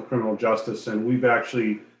we're on with criminal justice, and we've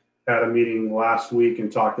actually had a meeting last week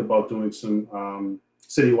and talked about doing some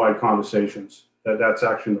citywide conversations. That's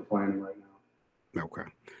actually in the planning right now. Okay.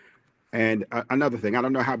 And another thing, I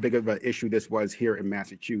don't know how big of an issue this was here in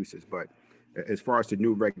Massachusetts, but as far as the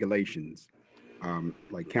new regulations,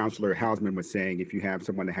 like Councilor Houseman was saying, if you have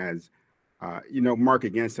someone that has, mark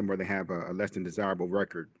against them where they have a less than desirable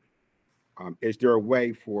record, is there a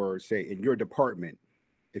way for, say, in your department,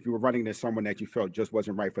 if you were running into someone that you felt just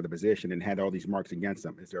wasn't right for the position and had all these marks against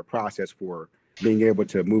them, is there a process for being able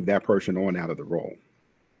to move that person on out of the role?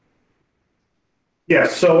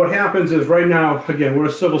 Yes. So what happens is right now, again, we're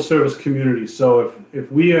a civil service community. So if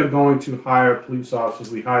we are going to hire police officers,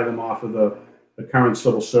 we hire them off of the current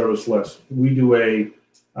civil service list. We do a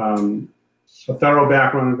thorough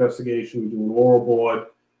background investigation. We do an oral board,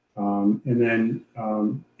 and then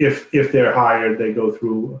if they're hired, they go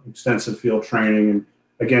through extensive field training. And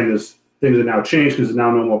again, things have now changed because there's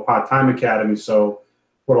now no more part-time academies. So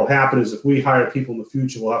what will happen is if we hire people in the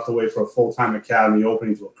future, we'll have to wait for a full-time academy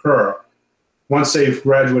opening to occur. Once they've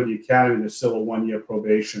graduated the academy, there's still a 1-year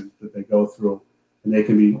probation that they go through, and they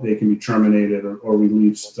can be terminated or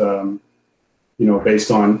released. Based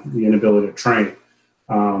on the inability to train.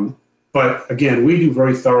 But again, we do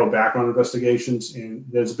very thorough background investigations, and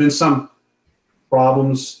there's been some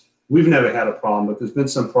problems. We've never had a problem, but there's been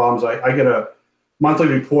some problems. I get a monthly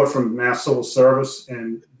report from Mass Civil Service,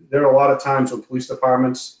 and there are a lot of times when police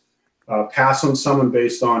departments pass on someone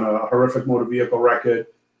based on a horrific motor vehicle record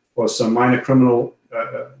or some minor criminal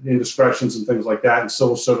indiscretions and things like that, and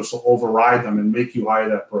Civil Service will override them and make you hire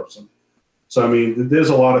that person. So, I mean, there's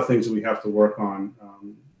a lot of things that we have to work on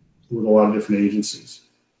with a lot of different agencies.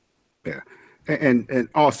 Yeah. And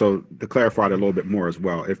also to clarify it a little bit more as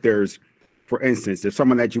well, if there's, for instance, if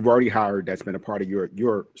someone that you've already hired that's been a part of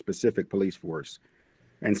your specific police force,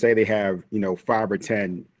 and say they have, 5 or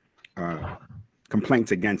 10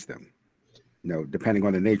 complaints against them, depending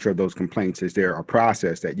on the nature of those complaints, is there a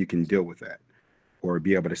process that you can deal with that or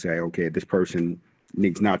be able to say, okay, this person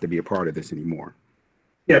needs not to be a part of this anymore?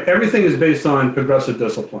 Yeah, everything is based on progressive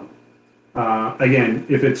discipline. Again,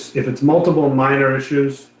 if it's multiple minor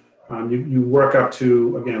issues, you work up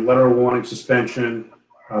to, again, letter of warning, suspension.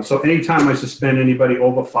 So anytime I suspend anybody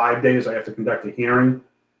over 5 days, I have to conduct a hearing.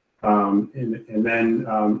 And then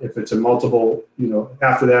if it's a multiple,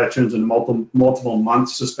 after that it turns into multiple month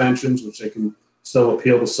suspensions, which they can still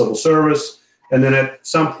appeal to civil service. And then at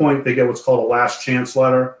some point they get what's called a last chance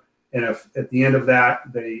letter. And if at the end of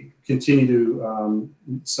that they continue to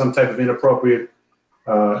some type of inappropriate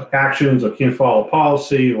actions or can't follow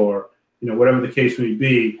policy or whatever the case may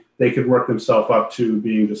be, they could work themselves up to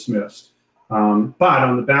being dismissed. But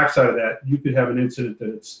on the backside of that, you could have an incident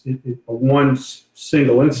that it's a one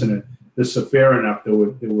single incident that's severe enough that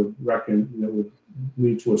would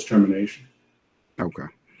lead to its termination. Okay.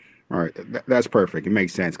 All right. That's perfect. It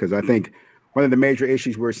makes sense because I think one of the major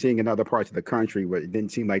issues we're seeing in other parts of the country where it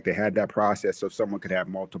didn't seem like they had that process, so someone could have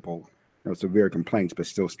multiple severe complaints but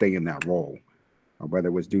still stay in that role, whether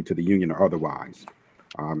it was due to the union or otherwise.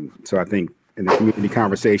 So I think in the community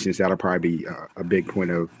conversations, that'll probably be a big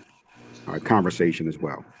point of conversation as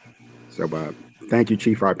well. So thank you,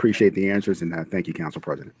 Chief. I appreciate the answers, and thank you, Council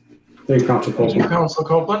President. Thank you, Council Copeland. Thank you, Council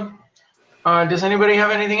Copeland. Does anybody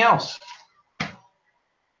have anything else?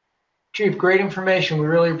 Chief, great information. We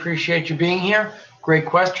really appreciate you being here. Great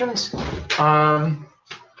questions.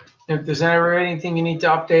 If there's ever anything you need to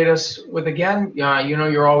update us with again,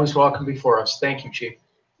 you're always welcome before us. Thank you, Chief.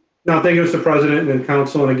 No, thank you, Mr. President and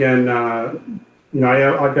Council. And again,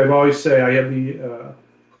 like I've always say, I have the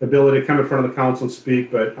ability to come in front of the council and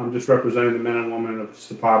speak, but I'm just representing the men and women of this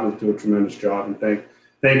department who do a tremendous job. And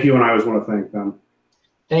thank you, and I always want to thank them.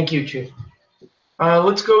 Thank you, Chief.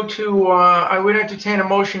 Let's go to, I would entertain a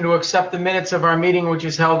motion to accept the minutes of our meeting, which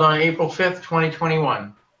is held on April 5th,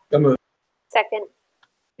 2021. Second.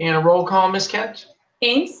 And a roll call, Ms. Kent?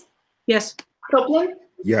 Ames, Yes. Copeland,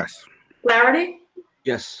 Yes. Flaherty,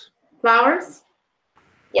 Yes. Flowers,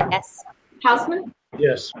 Yes. Houseman,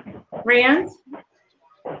 Yes. Rand,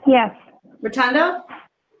 Yes. Rotundo,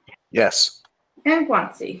 Yes. and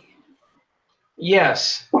Guanci.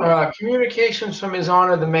 Yes. Communications from His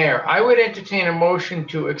Honor the Mayor. I would entertain a motion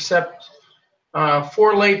to accept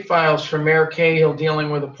 4 late files from Mayor Cahill dealing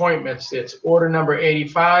with appointments. It's order number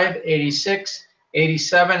 85, 86,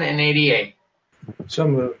 87, and 88. So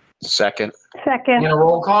moved. Second. Second. And a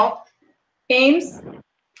roll call? Ames,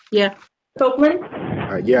 Yeah. Copeland,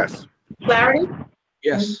 Yes. Flaherty,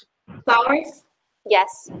 Yes. Flowers,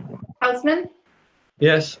 Yes. Houseman,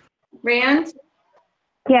 Yes. Rand,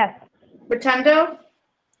 Yes. Rotundo,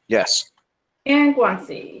 Yes. and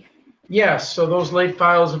Guanci. Yes. So those late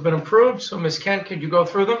files have been approved. So Ms. Kent, could you go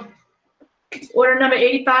through them? Order number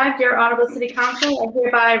 85, dear Honorable City Council, I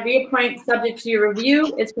hereby reappoint subject to your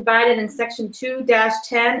review. It's provided in Section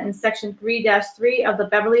 2-10 and Section 3-3 of the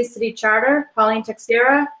Beverly City Charter, Pauline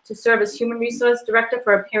Texera, to serve as Human Resource Director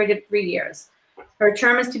for a period of 3 years. Her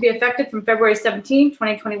term is to be effective from February 17,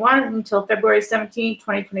 2021 until February 17,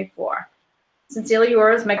 2024. Sincerely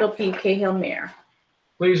yours, Michael P. Cahill, Mayor.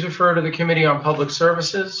 Please refer to the Committee on Public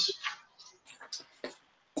Services.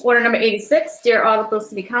 Order number 86, dear Honorable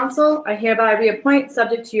City Council, I hereby reappoint,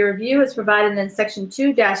 subject to your review, as provided in Section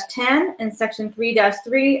 2-10 and Section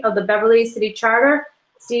 3-3 of the Beverly City Charter,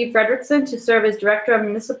 Steve Frederickson to serve as Director of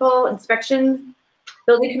Municipal Inspection,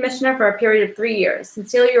 Building Commissioner for a period of 3 years.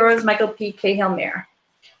 Sincerely yours, Michael P. Cahill, Mayor.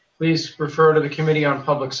 Please refer to the Committee on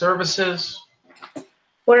Public Services.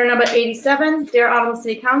 Order number 87, dear Honorable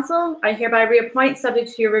City Council, I hereby reappoint,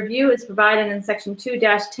 subject to your review, as provided in Section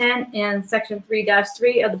 2-10 and Section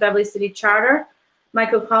 3-3 of the Beverly City Charter,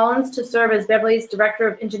 Michael Collins to serve as Beverly's Director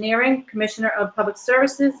of Engineering, Commissioner of Public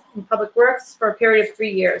Services and Public Works for a period of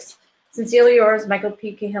 3 years. Sincerely yours, Michael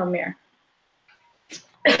P. Cahill, Mayor.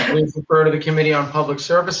 Please refer to the Committee on Public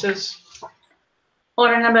Services.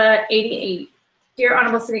 Order number 88. Dear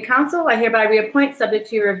Honorable City Council, I hereby reappoint, subject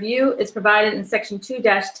to your review, is provided in Section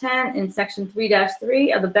 2-10 and Section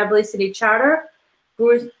 3-3 of the Beverly City Charter,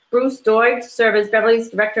 Bruce Doig to serve as Beverly's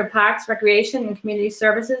Director of Parks, Recreation, and Community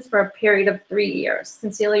Services for a period of 3 years.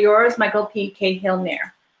 Sincerely yours, Michael P. Cahill,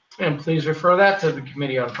 Mayor. And please refer that to the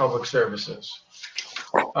Committee on Public Services.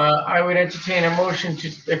 I would entertain a motion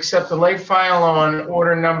to accept the late file on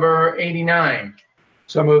order number 89.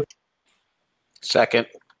 So moved. Second.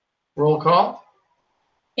 Roll call?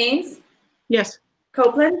 Ames, Yes.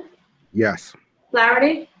 Copeland, Yes.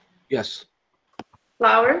 Flaherty, Yes.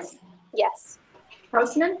 Flowers, Yes.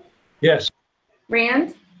 Houseman, Yes.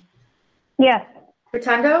 Rand, Yes.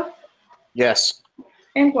 Rotundo, Yes.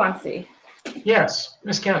 and Guanci. Yes.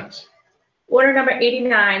 Ms. Kent? Order number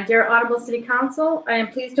 89, dear Audible City Council, I am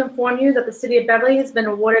pleased to inform you that the City of Beverly has been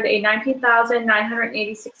awarded a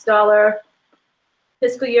 $19,986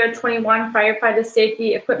 fiscal year 21 firefighter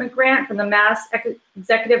safety equipment grant from the Mass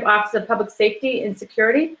Executive Office of Public Safety and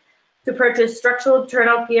Security to purchase structural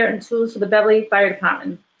turnout gear and tools for the Beverly Fire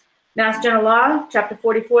Department. Mass General Law, Chapter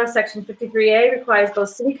 44, Section 53A requires both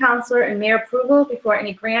City Councilor and Mayor approval before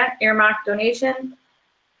any grant, earmark, donation,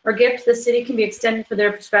 or gift to the city can be extended for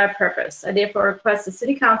their prescribed purpose. I therefore request the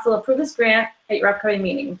City Council approve this grant at your upcoming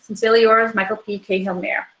meeting. Sincerely yours, Michael P. Cahill,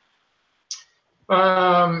 Mayor.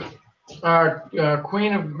 Our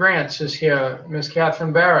Queen of Grants is here, Ms.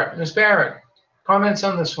 Catherine Barrett. Ms. Barrett, comments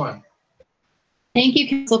on this one? Thank you,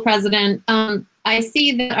 Council President. I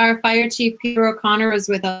see that our Fire Chief Peter O'Connor is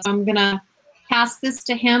with us. I'm going to pass this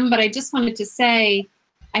to him, but I just wanted to say,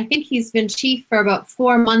 I think he's been chief for about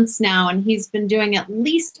 4 months now, and he's been doing at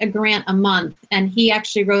least a grant a month, and he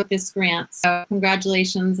actually wrote this grant. So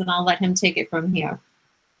congratulations, and I'll let him take it from here.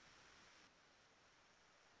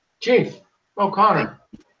 Chief O'Connor.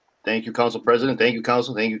 Thank you, Council President. Thank you,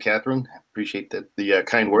 Council. Thank you, Catherine. Appreciate the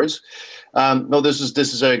kind words. No, this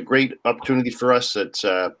is a great opportunity for us. It's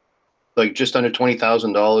like just under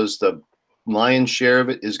 $20,000. The lion's share of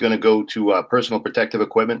it is going to go to personal protective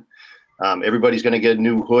equipment. Everybody's going to get a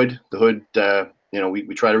new hood. The hood,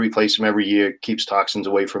 we try to replace them every year. It keeps toxins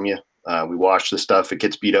away from you. We wash the stuff. It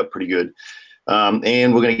gets beat up pretty good.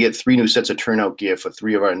 And we're going to get 3 new sets of turnout gear for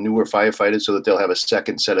 3 of our newer firefighters so that they'll have a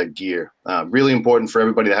second set of gear. Really important for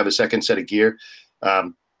everybody to have a second set of gear.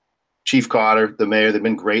 Chief Carter, the mayor, they've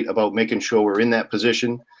been great about making sure we're in that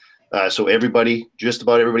position. So just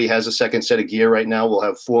about everybody has a second set of gear right now. We'll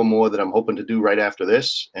have 4 more that I'm hoping to do right after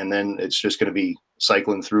this. And then it's just going to be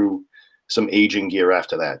cycling through some aging gear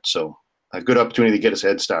after that. So a good opportunity to get us a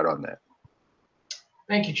head start on that.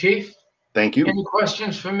 Thank you, Chief. Thank you. Any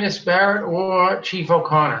questions for Ms. Barrett or Chief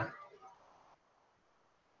O'Connor?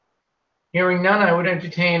 Hearing none, I would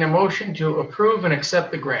entertain a motion to approve and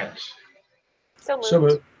accept the grants. So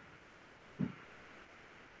moved.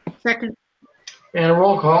 Second. And a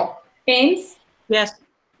roll call. Ames, Yes.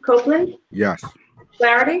 Copeland, Yes.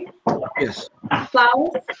 Flaherty, Yes.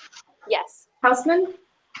 Flowers, Yes. Houseman,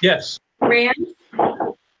 Yes. Rand,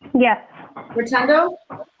 Yes. Rotundo,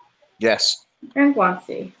 Yes. and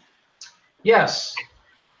Guanxi. Yes.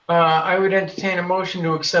 I would entertain a motion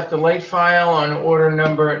to accept the late file on order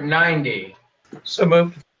number 90. So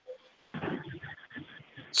moved.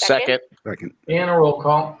 Second. Second. And a roll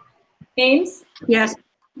call. Ames, Yes.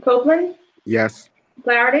 Copeland, Yes.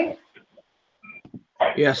 Flaherty,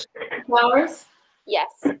 Yes. Flowers,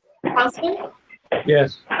 Yes. Houseman,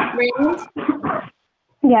 Yes. Rand,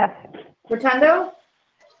 Yes. Rotundo,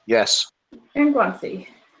 Yes. and Guanxi.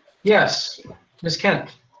 Yes. Ms. Kent.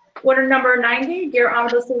 Order number 90, dear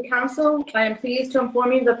Honorable City Council, I am pleased to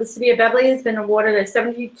inform you that the City of Beverly has been awarded a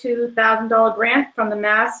 $72,000 grant from the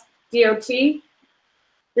Mass DOT.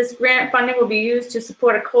 This grant funding will be used to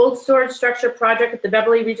support a cold storage structure project at the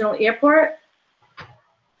Beverly Regional Airport.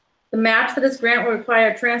 The match for this grant will require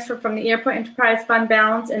a transfer from the Airport Enterprise Fund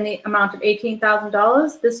balance in the amount of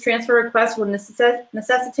 $18,000. This transfer request will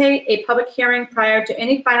necessitate a public hearing prior to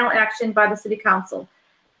any final action by the City Council.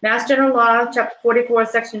 Mass General Law, Chapter 44,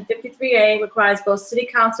 Section 53A requires both City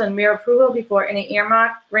Council and Mayor approval before any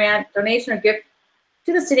earmark, grant, donation, or gift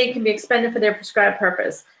to the city can be expended for their prescribed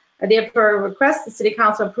purpose. I therefore request the City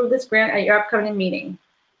Council approve this grant at your upcoming meeting.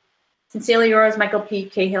 Sincerely yours, Michael P.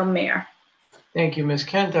 Cahill, Mayor. Thank you, Ms.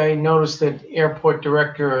 Kent. I noticed that Airport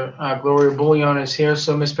Director Gloria Bullion is here.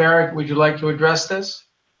 So, Ms. Barrett, would you like to address this?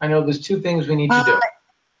 I know there's 2 things we need to do.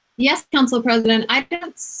 Yes, Council President. I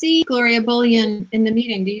don't see Gloria Bullion in the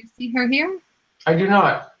meeting. Do you see her here? I do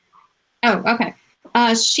not. Oh, okay.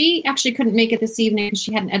 She actually couldn't make it this evening because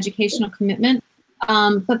she had an educational commitment.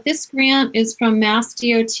 But this grant is from Mass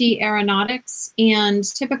DOT Aeronautics, and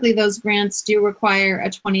typically those grants do require a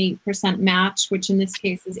 20% match, which in this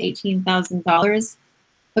case is $18,000.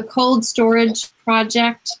 The cold storage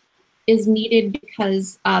project is needed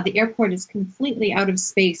because the airport is completely out of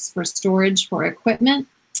space for storage for equipment,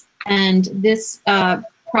 and this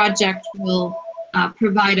project will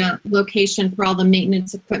provide a location for all the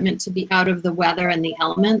maintenance equipment to be out of the weather and the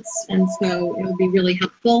elements, and so it will be really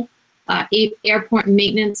helpful. Airport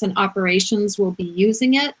maintenance and operations will be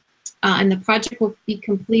using it, and the project will be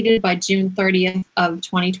completed by June 30th of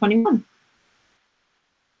 2021.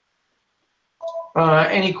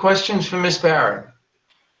 Any questions for Ms. Barrett?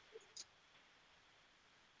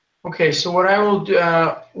 Okay, so what I will do,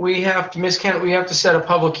 Ms. Kent, we have to set a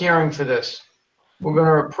public hearing for this.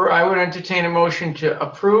 I would entertain a motion to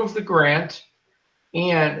approve the grant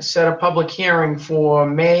and set a public hearing for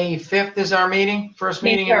May 5th is our meeting, first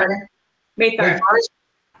meeting in May? May 3rd.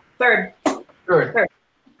 May 1st? Third.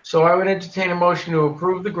 So I would entertain a motion to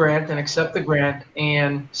approve the grant and accept the grant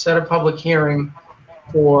and set a public hearing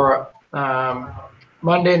for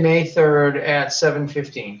Monday, May 3rd at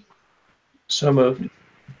 7:15. So moved.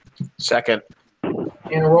 Second.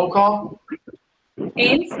 And a roll call?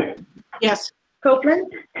 Ames, Yes.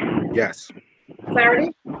 Copeland, Yes.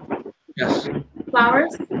 Flaherty, Yes.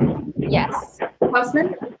 Flowers, Yes.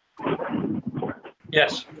 Houseman,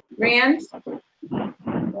 Yes. Rand,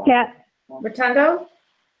 Yes. Rotundo,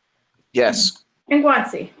 Yes. and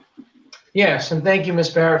Yes, and thank you, Ms.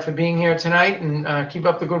 Barrett, for being here tonight, and keep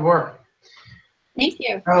up the good work. Thank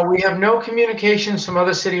you. We have no communications from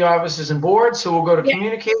other city offices and boards, so we'll go to Yeah.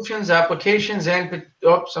 communications, applications, and,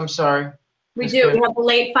 oops, I'm sorry. We That's do. good. We have the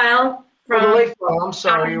late file For the from, late file, I'm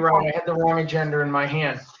sorry, you're right, I had the wrong agenda in my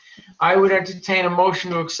hand. I would entertain a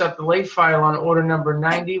motion to accept the late file on order number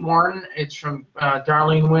 91. It's from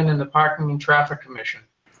Darlene Nguyen and the Parking and Traffic Commission.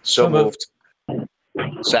 So moved.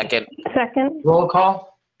 Second. Second. Roll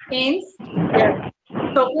call? Ames. Yes.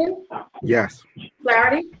 Copeland. Yes.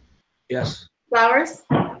 Flaherty. Yes. Flowers.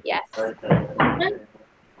 Yes. Hoffman.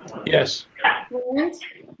 Yes. Rand.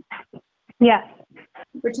 Yes.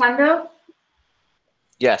 Rotundo.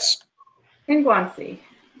 Yes. And Guanci.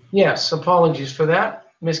 Yes, apologies for that.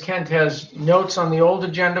 Ms. Kent has notes on the old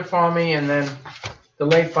agenda for me and then the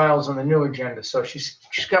late files on the new agenda, so she's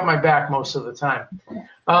got my back most of the time.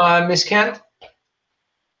 Ms. Kent?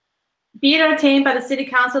 Be it ordained by the City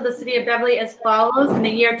Council of the City of Beverly as follows. In the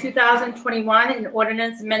year 2021, an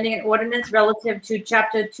ordinance amending an ordinance relative to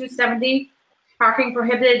Chapter 270, parking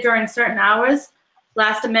prohibited during certain hours,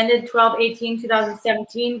 last amended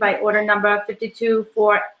 12/18/2017 by order number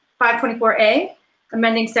 524A,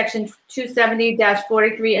 amending section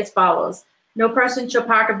 270-43 as follows. No person shall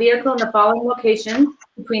park a vehicle in the following location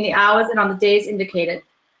between the hours and on the days indicated.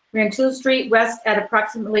 Rantoul Street West at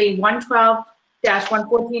approximately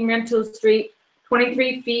 112-114 Rantoul Street,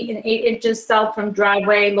 23 feet and 8 inches south from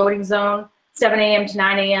driveway loading zone, 7 a.m. to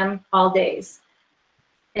 9 a.m. all days.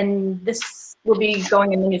 And this will be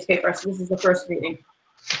going in the newspaper, so this is the first reading.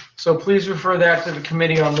 So please refer that to the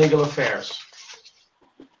Committee on Legal Affairs.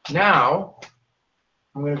 Now,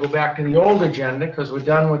 I'm going to go back to the old agenda because we're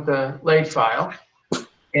done with the late file.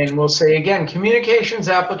 And we'll say again, communications,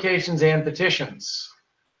 applications, and petitions.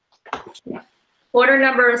 Order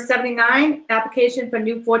number 79, application for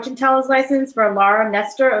new fortune teller's license for Laura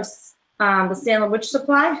Nestor of the Salem Witch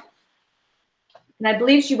Supply. And I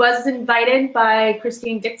believe she was invited by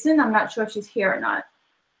Christine Dixon. I'm not sure if she's here or not.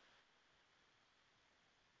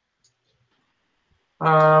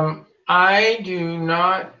 I do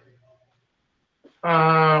not,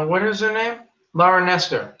 what is her name? Laura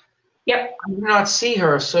Nestor. Yep. I do not see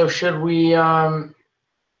her, so should we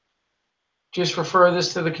just refer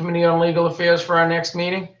this to the Committee on Legal Affairs for our next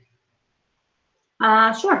meeting?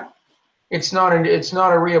 Sure. It's not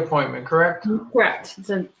a reappointment, correct? Correct.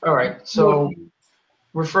 All right, so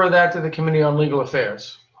refer that to the Committee on Legal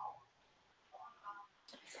Affairs.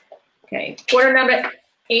 Okay. Order number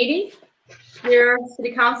 80, dear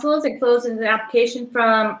City Councilors, enclosed an application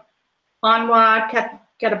from Anwar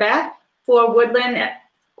Katabat for Woodland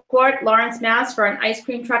Court, Lawrence, Mass. For an ice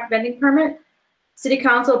cream truck vending permit. City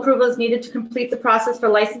Council approval is needed to complete the process for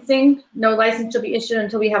licensing. No license shall be issued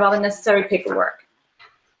until we have all the necessary paperwork.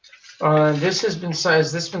 Has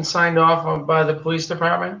this been signed off by the police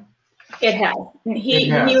department? It has.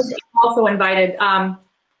 He was also invited.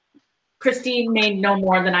 Christine may know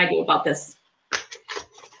more than I do about this.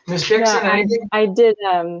 Ms. Dixon, yeah, I did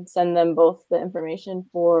send them both the information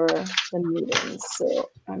for the meetings, so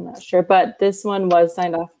I'm not sure. But this one was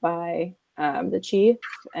signed off by the chief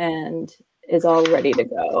and is all ready to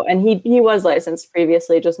go. And he was licensed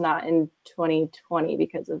previously, just not in 2020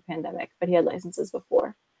 because of the pandemic, but he had licenses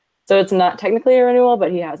before. So it's not technically a renewal,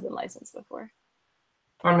 but he has been licensed before.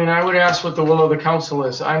 I mean, I would ask what the will of the council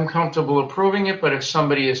is. I'm comfortable approving it, but if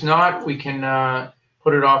somebody is not, we can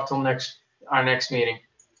put it off till our next meeting.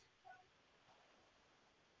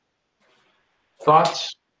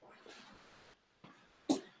 Thoughts?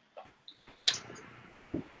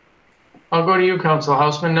 I'll go to you, Council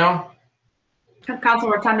Houseman, now. Council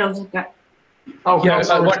Rotundo's got. Oh, Yeah,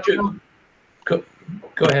 Council I want you. Go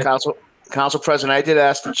ahead. Council President, I did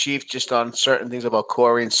ask the chief just on certain things about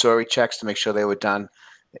Corey and Sori checks to make sure they were done,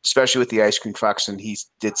 especially with the ice cream trucks, and he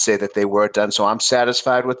did say that they were done. So I'm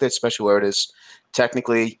satisfied with it, especially where it is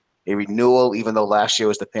technically a renewal, even though last year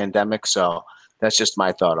was the pandemic. So that's just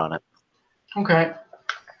my thought on it. Okay.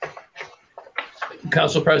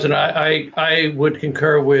 Council President, I would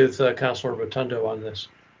concur with Councilor Rotundo on this.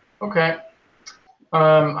 Okay.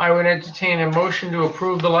 I would entertain a motion to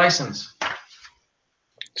approve the license.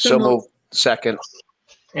 So moved. Second.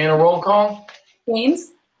 And a roll call?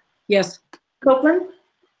 James? Yes. Copeland?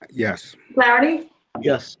 Yes. Flaherty?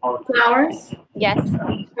 Yes. Flowers? Yes.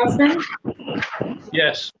 Houseman?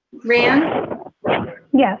 Yes. Rand?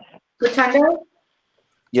 Yes. Rotundo?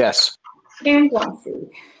 Yes. And Guanci.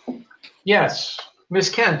 Yes. Ms.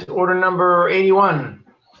 Kent, order number 81.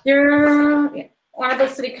 Dear Honorable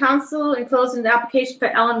City Council, enclosed an application for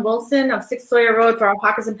Ellen Wilson of 6 Sawyer Road for a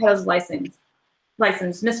hawkers and peddlers license.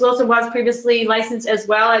 Ms. Wilson was previously licensed as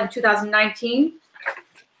well in 2019.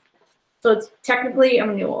 So it's technically a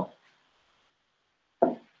renewal.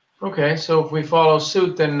 Okay, so if we follow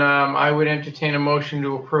suit, then I would entertain a motion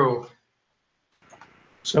to approve.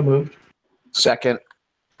 So moved. Second.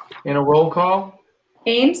 In a roll call?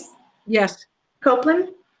 Ames, Yes. Copeland,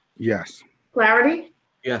 Yes. Flaherty,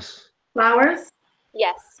 Yes. Flowers,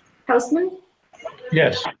 Yes. Houseman,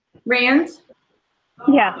 Yes. Rand,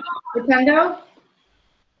 Yes. Rotundo,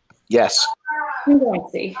 Yes. and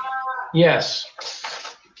Guanxi. Yes.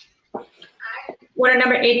 Order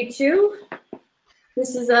number 82.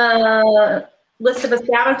 This is a list of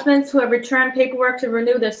establishments who have returned paperwork to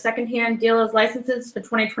renew their secondhand dealer's licenses for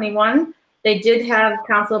 2021. They did have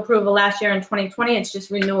council approval last year in 2020. It's just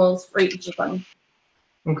renewals for each of them.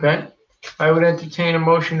 Okay. I would entertain a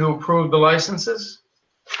motion to approve the licenses.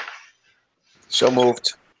 So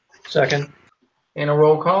moved. Second. In a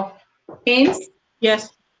roll call? Ames, Yes.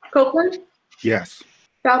 Copeland, Yes.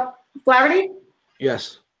 Flaherty,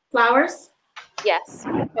 Yes. Flowers, Yes.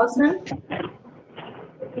 Houseman,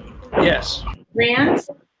 Yes. Rand,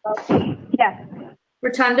 Yes.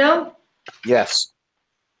 Rotundo, Yes.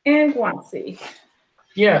 and Guanxi.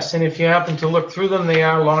 Yes, and if you happen to look through them, they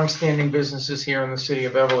are longstanding businesses here in the city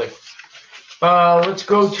of Beverly. Let's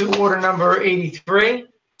go to order number 83.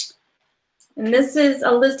 And this is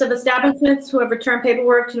a list of establishments who have returned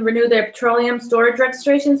paperwork to renew their petroleum storage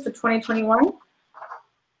registrations for 2021.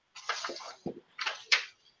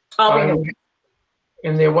 All renewals.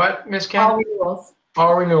 And they're what, Ms. All Kent? renewals.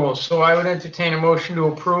 All renewals. So I would entertain a motion to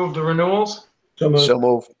approve the renewals. So moved. So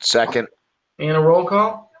moved. Second. And a roll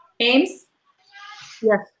call? Ames,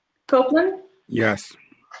 Yes. Copeland, Yes.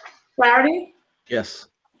 Flaherty, Yes.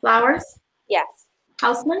 Flowers, Yes.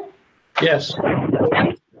 Houseman, Yes.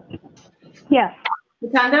 Rand, Yes.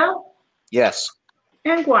 Rotundo, Yes.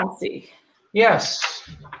 and Guanxi. Yes.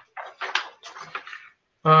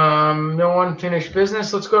 No unfinished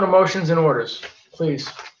business. Let's go to motions and orders, please.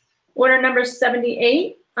 Order number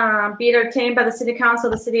 78, be it obtained by the City Council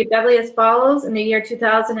of the City of Beverly as follows. In the year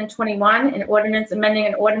 2021, an ordinance amending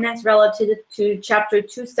an ordinance relative to Chapter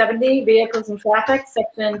 270, Vehicles and Traffic,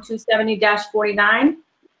 Section 270-49,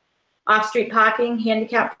 off-street parking,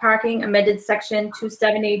 handicap parking, amended Section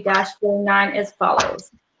 270-49 as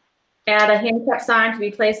follows. Add a handicap sign to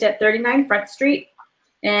be placed at 39 Front Street.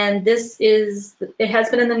 And this is, it has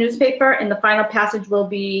been in the newspaper, and the final passage will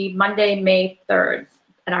be Monday, May 3rd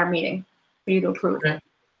at our meeting for you to approve. Okay.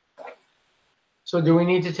 So do we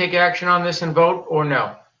need to take action on this and vote, or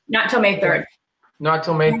no? Not till May 3rd. Not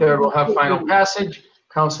till May 3rd, we'll have final passage.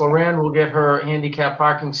 Councilor Rand will get her handicap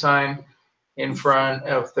parking sign in front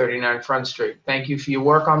of 39 Front Street. Thank you for your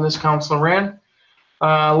work on this, Councilor Rand.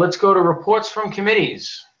 Let's go to reports from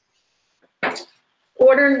committees.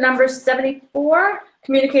 Order number 74,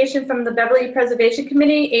 communication from the Beverly Preservation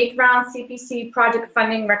Committee, 8th round CPC project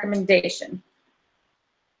funding recommendation.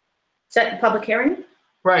 Set the public hearing.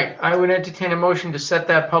 Right, I would entertain a motion to set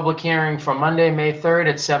that public hearing for Monday, May 3rd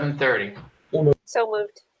at 7:30. So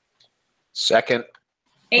moved. Second.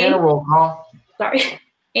 And a Ames, roll call. sorry.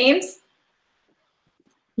 Ames,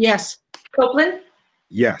 Yes. Copeland,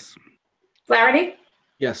 Yes. Flaherty,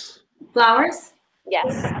 Yes. Flowers,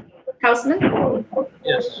 Yes. Houseman,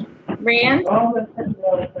 Yes. Rand,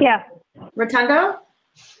 Yes. Rotundo,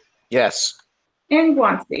 Yes. and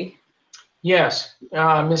Guanxi. Yes,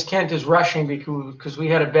 Ms. Kent is rushing because we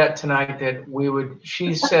had a bet tonight that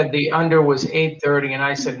she said the under was 8:30 and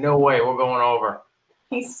I said, no way, we're going over.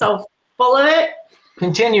 He's so full of it.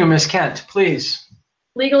 Continue, Ms. Kent, please.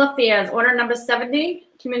 Legal Affairs, order number 70,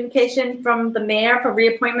 communication from the mayor for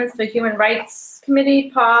reappointments for Human Rights Committee,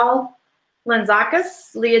 Paul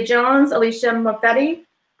Lanzakis, Leah Jones, Alicia Moffetti,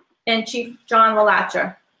 and Chief John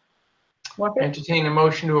Lalatra. Entertain a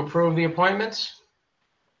motion to approve the appointments.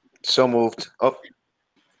 So moved. Oh,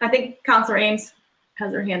 I think Councilor Ames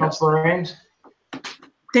has her hand up. Councilor Ames.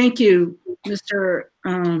 Thank you, Mr.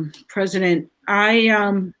 President.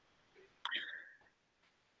 I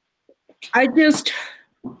just,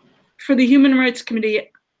 for the Human Rights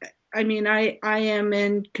Committee, I mean, I am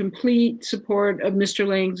in complete support of Mr.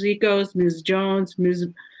 Langzikos, Ms. Jones, Ms.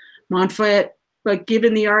 Montfort, but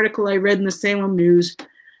given the article I read in the Salem News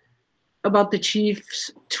about the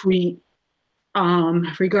chief's tweet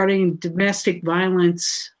regarding domestic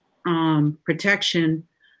violence protection,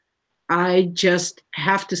 I just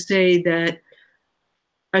have to say that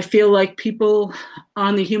I feel like people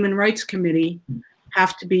on the Human Rights Committee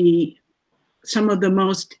have to be some of the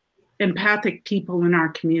most empathic people in our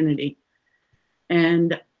community.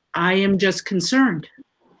 And I am just concerned.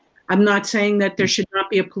 I'm not saying that there should not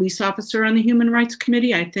be a police officer on the Human Rights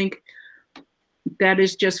Committee. I think that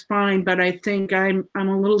is just fine, but I think I'm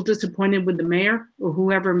a little disappointed with the mayor or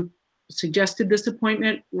whoever suggested this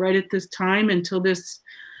appointment right at this time until this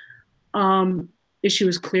issue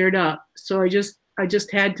is cleared up. So I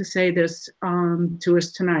just had to say this to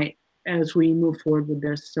us tonight as we move forward with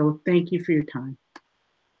this. So thank you for your time.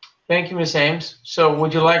 Thank you, Ms. Ames. So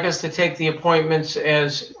would you like us to take the appointments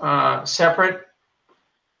as separate?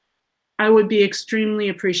 I would be extremely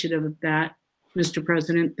appreciative of that, Mr.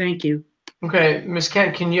 President. Thank you. Okay, Ms.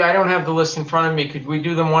 Kent, can you, I don't have the list in front of me. Could we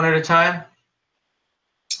do them one at a time?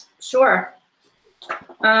 Sure.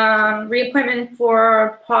 Reappointment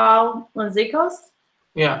for Paul Lazikos.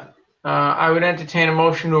 Yeah. I would entertain a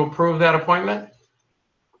motion to approve that appointment.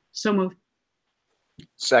 So moved.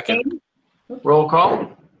 Second. Roll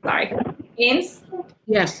call. Sorry. Ames,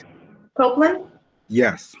 Yes. Copeland,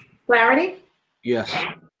 Yes. Flaherty, Yes.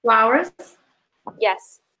 Flowers,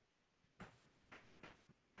 Yes.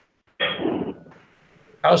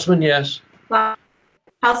 Houseman, yes.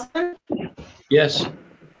 Houseman, Yes.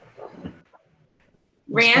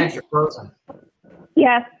 Ms. Kent, Rand, you're frozen.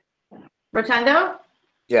 Yes. Rotundo,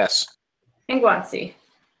 Yes. and Guanci.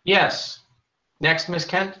 Yes. Next, Ms.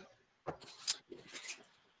 Kent.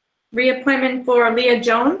 Reappointment for Leah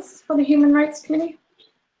Jones for the Human Rights Committee.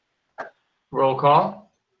 Roll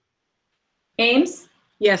call. Ames,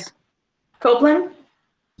 Yes. Copeland,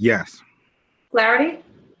 Yes. Flaherty,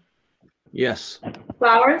 Yes.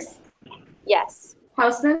 Flowers, Yes.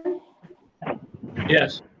 Houseman,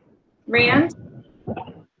 Yes. Rand,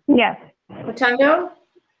 Yes. Rotundo,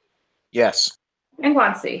 Yes. and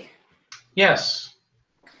Guanci. Yes.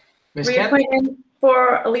 Ms. Kent. Reappointment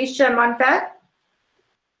for Alicia Monfett,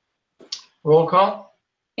 Roll call.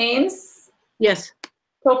 Ames, Yes.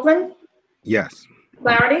 Copeland, Yes.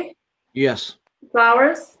 Flaherty, Yes.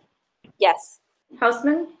 Flowers, Yes.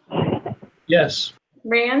 Houseman, Yes.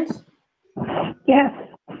 Rand, Yes.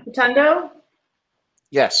 Rotundo,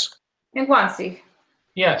 Yes. and Guanci.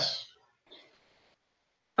 Yes.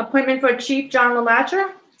 Appointment for Chief John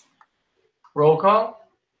Lematra, Roll call.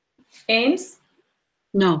 Ames,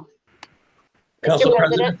 No. Council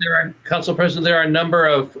President? President, there are a number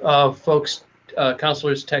of folks,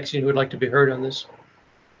 councilors texting who would like to be heard on this.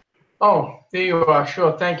 Oh, there you are.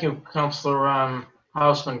 Sure. Thank you, Councilor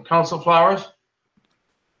Houseman. Council Flowers.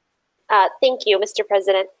 Thank you, Mr.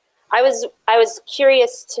 President. I was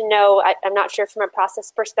curious to know, I'm not sure from a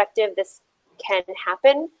process perspective this can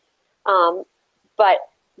happen, but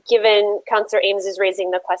given Councilor Ames is raising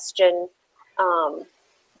the question,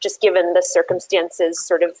 just given the circumstances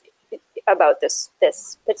sort of about this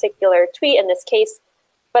particular tweet in this case,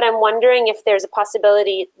 but I'm wondering if there's a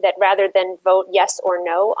possibility that rather than vote yes or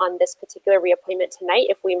no on this particular reappointment tonight,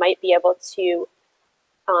 if we might be able to,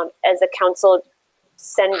 as a council,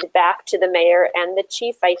 send back to the mayor and the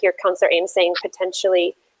chief. I hear Councilor Ames saying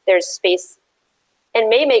potentially there's space and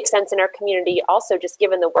may make sense in our community also, just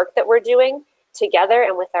given the work that we're doing together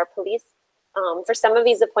and with our police, for some of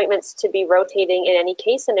these appointments to be rotating in any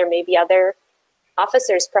case, and there may be other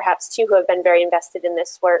officers perhaps too who have been very invested in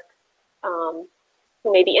this work,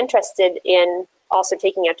 who may be interested in also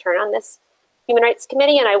taking a turn on this Human Rights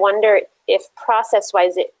Committee. And I wonder if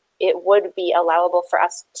process-wise it would be allowable for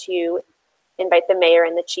us to invite the mayor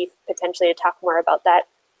and the chief potentially to talk more about that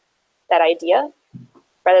idea,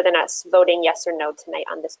 rather than us voting yes or no tonight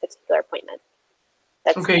on this particular appointment.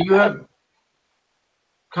 Okay, you have,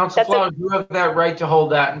 Council Flowers, you have that right to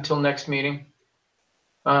hold that until next meeting.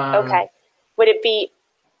 Okay. Would it be,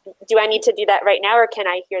 do I need to do that right now, or can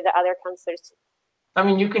I hear the other councilors? I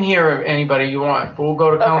mean, you can hear anybody you want, but we'll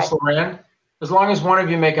go to Okay. Council Rand. As long as one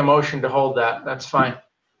of you make a motion to hold that, that's fine.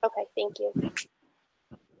 Okay, thank you.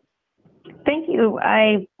 Thank you.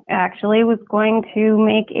 I actually was going to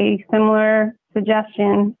make a similar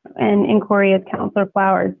suggestion and inquiry as Councilor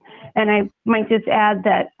Flowers. And I might just add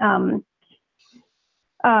that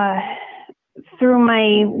through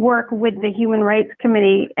my work with the Human Rights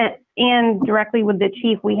Committee and directly with the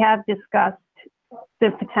chief, we have discussed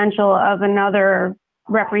the potential of another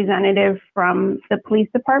representative from the police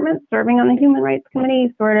department serving on the Human Rights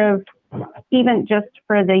Committee, sort of even just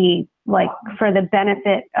for the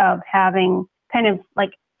benefit of having kind of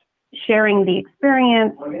like sharing the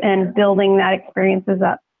experience and building that experience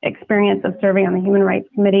of serving on the Human Rights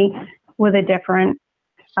Committee with a different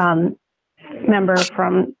member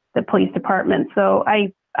from the police department. So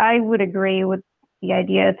I would agree with the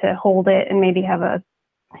idea to hold it and maybe have a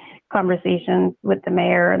conversation with the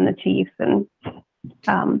mayor and the chiefs, and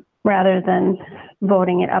rather than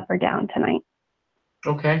voting it up or down tonight.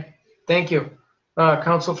 Okay, thank you.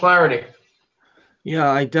 Council Flaherty.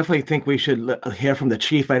 Yeah, I definitely think we should hear from the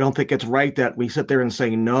chief. I don't think it's right that we sit there and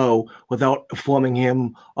say no without informing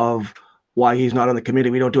him of why he's not on the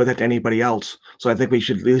committee. We don't do that to anybody else. So I think we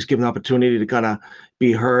should at least give an opportunity to kind of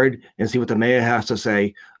be heard and see what the mayor has to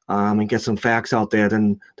say. and get some facts out there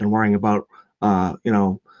than worrying about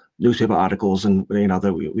newspaper articles. And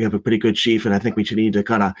that we have a pretty good chief, and I think we should need to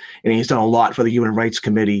kind of, he's done a lot for the Human Rights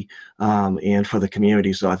Committee and for the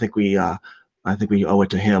community. So I think we owe it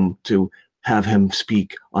to him to have him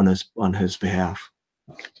speak on his behalf.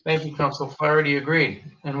 Thank you, Councilor Flaherty. Agreed,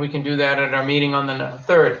 and we can do that at our meeting on the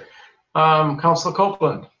 3rd. Councilor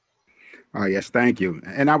Copeland. Yes, thank you.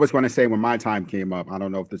 And I was going to say, when my time came up, I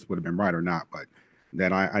don't know if this would have been right or not, but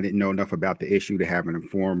that I didn't know enough about the issue to have an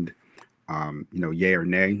informed, yay or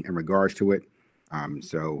nay in regards to it.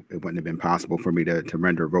 So it wouldn't have been possible for me to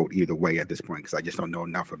render a vote either way at this point, because I just don't know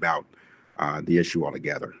enough about the issue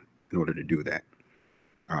altogether in order to do that.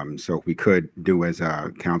 So if we could do as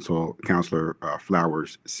Councilor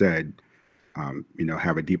Flowers said,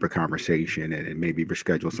 have a deeper conversation and maybe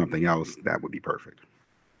reschedule something else, that would be perfect.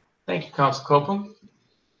 Thank you, Councilor Copeland.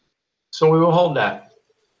 So we will hold that.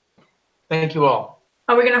 Thank you all.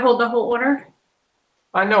 Are we going to hold the whole order?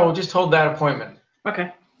 No, we'll just hold that appointment.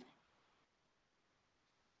 Okay.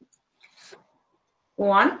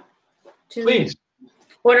 1, 2. Please.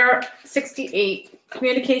 Order 68,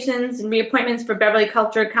 communications and reappointments for Beverly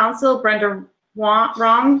Cultural Council, Brenda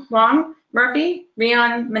Wong Murphy,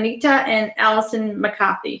 Rion Manita, and Allison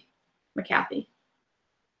McCarthy.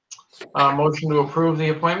 Motion to approve the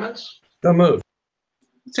appointments. So moved.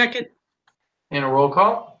 Second. And a roll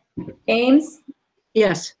call. Ames,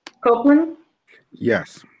 Yes. Copeland,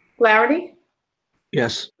 Yes. Flaherty,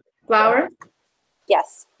 Yes. Flowers,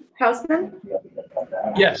 Yes. Houseman,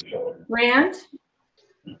 Yes. Rand,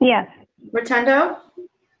 Yes. Rotundo,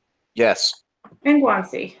 Yes. and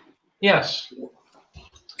Guanci. Yes.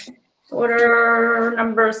 Order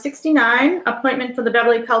number 69, appointment for the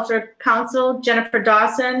Beverly Culture Council, Jennifer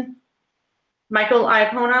Dawson, Michael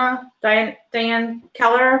Iacona, Diane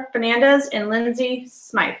Keller Fernandez, and Lindsay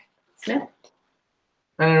Smith. I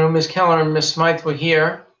don't know, Ms. Keller and Ms. Smythe were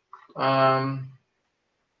here.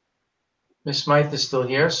 Ms. Smythe is still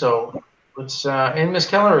here, so let's, and Ms.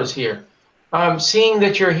 Keller is here. Seeing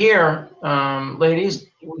that you're here, ladies,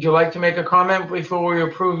 would you like to make a comment before we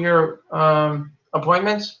approve your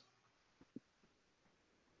appointments?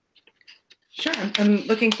 Sure. I'm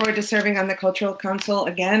looking forward to serving on the Cultural Council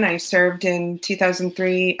again. I served in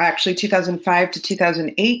 2005 to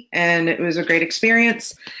 2008, and it was a great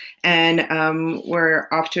experience. And we're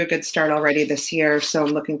off to a good start already this year. So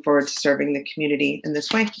I'm looking forward to serving the community in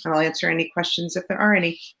this way. I'll answer any questions if there are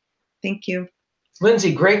any. Thank you.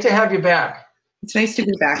 Lindsay, great to have you back. It's nice to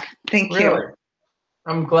be back. Thank Really? you.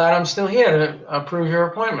 I'm glad I'm still here to approve your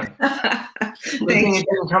appointment. Good thing it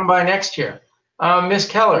didn't come by next year. Ms.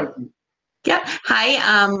 Keller. Yep.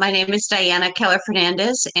 Hi, my name is Diana Keller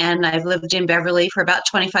Fernandez, and I've lived in Beverly for about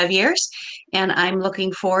 25 years. And I'm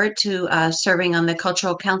looking forward to serving on the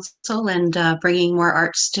Cultural Council and bringing more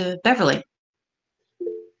arts to Beverly.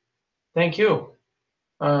 Thank you.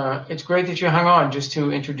 It's great that you hung on just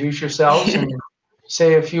to introduce yourselves and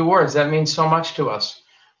say a few words. That means so much to us.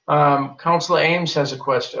 Councilor Ames has a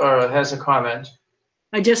question or has a comment.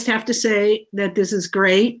 I just have to say that this is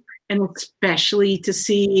great, and especially to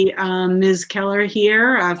see Ms. Keller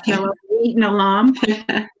here, a fellow Eaton alum.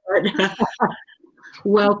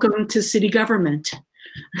 Welcome to city government.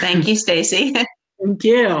 Thank you, Stacy. Thank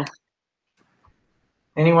you.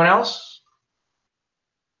 Anyone else?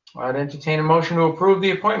 I'd entertain a motion to approve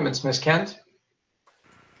the appointments, Ms. Kent.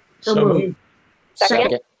 So moved.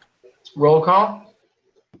 Second. Roll call.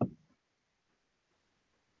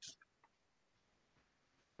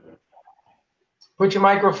 Put your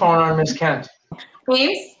microphone on, Ms. Kent.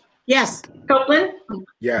 Ames, Yes. Copeland,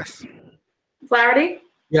 Yes. Flaherty,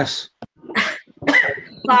 Yes.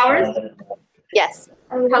 Flowers, Yes.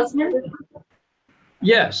 Houseman,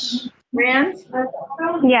 Yes. Rand,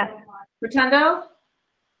 Yes. Rotundo,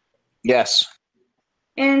 Yes.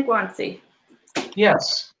 and Guanci.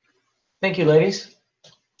 Yes. Thank you, ladies.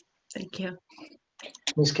 Thank you.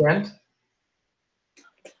 Ms. Kent,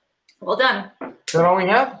 Well done. is that all we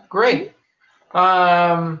have? Great. We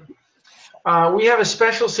have a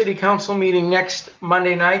special city council meeting next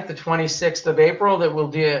Monday night, the 26th of April, that will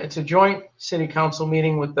be it's a joint city council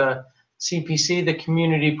meeting with the CPC, the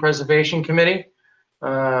Community Preservation Committee.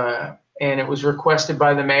 And it was requested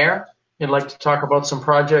by the mayor. He'd like to talk about some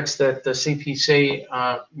projects that the CPC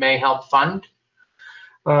may help fund.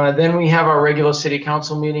 Then we have our regular city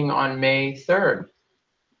council meeting on May 3rd.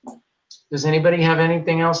 Does anybody have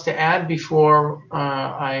anything else to add before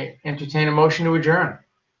I entertain a motion to adjourn?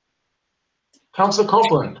 Councilor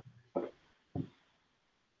Copeland.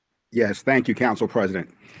 Yes, thank you, Council President.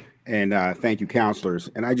 And thank you, councilors.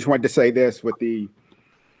 And I just wanted to say this with the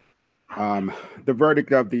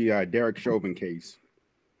verdict of the Derek Chauvin case.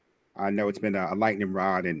 I know it's been a lightning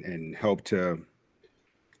rod and helped to,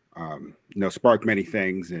 spark many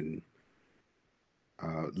things and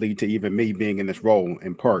lead to even me being in this role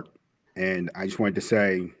in part. And I just wanted to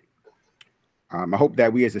say, I hope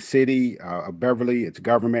that we as a city of Beverly, its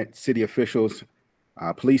government, city officials,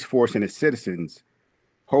 police force, and its citizens,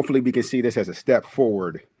 hopefully we can see this as a step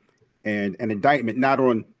forward and an indictment not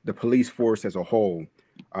on the police force as a whole,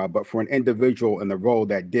 but for an individual in the role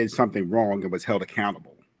that did something wrong and was held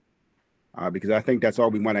accountable. Because I think that's all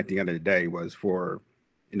we want at the end of the day was for,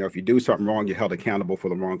 if you do something wrong, you're held accountable for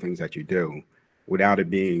the wrong things that you do without it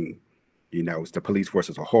being, it's the police force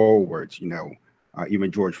as a whole, where it's,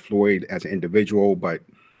 even George Floyd as an individual, but,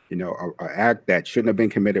 an act that shouldn't have been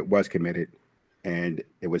committed was committed and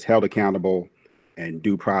it was held accountable and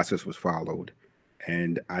due process was followed.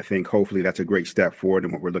 And I think hopefully that's a great step forward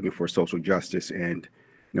in what we're looking for social justice and,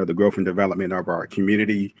 the growth and development of our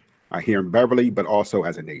community here in Beverly, but also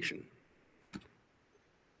as a nation.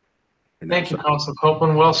 Thank you, Councilor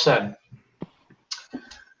Copeland. Well said.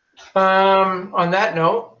 On that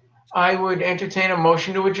note, I would entertain a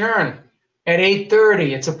motion to adjourn at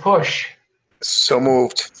 8:30. It's a push. So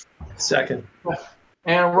moved. Second.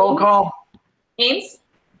 And a roll call. Ames,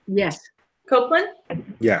 Yes. Copeland,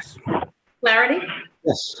 Yes. Flaherty,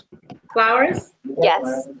 Yes. Flowers,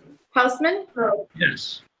 Yes. Houseman,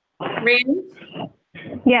 Yes. Rand,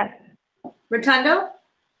 Yes. Rotundo,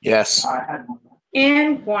 Yes.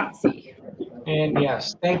 and Guanci. And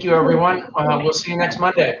yes, thank you, everyone. We'll see you next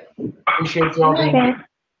Monday. Appreciate you all being Okay. here.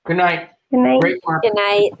 Good night. Good night. Great work. Good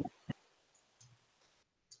night.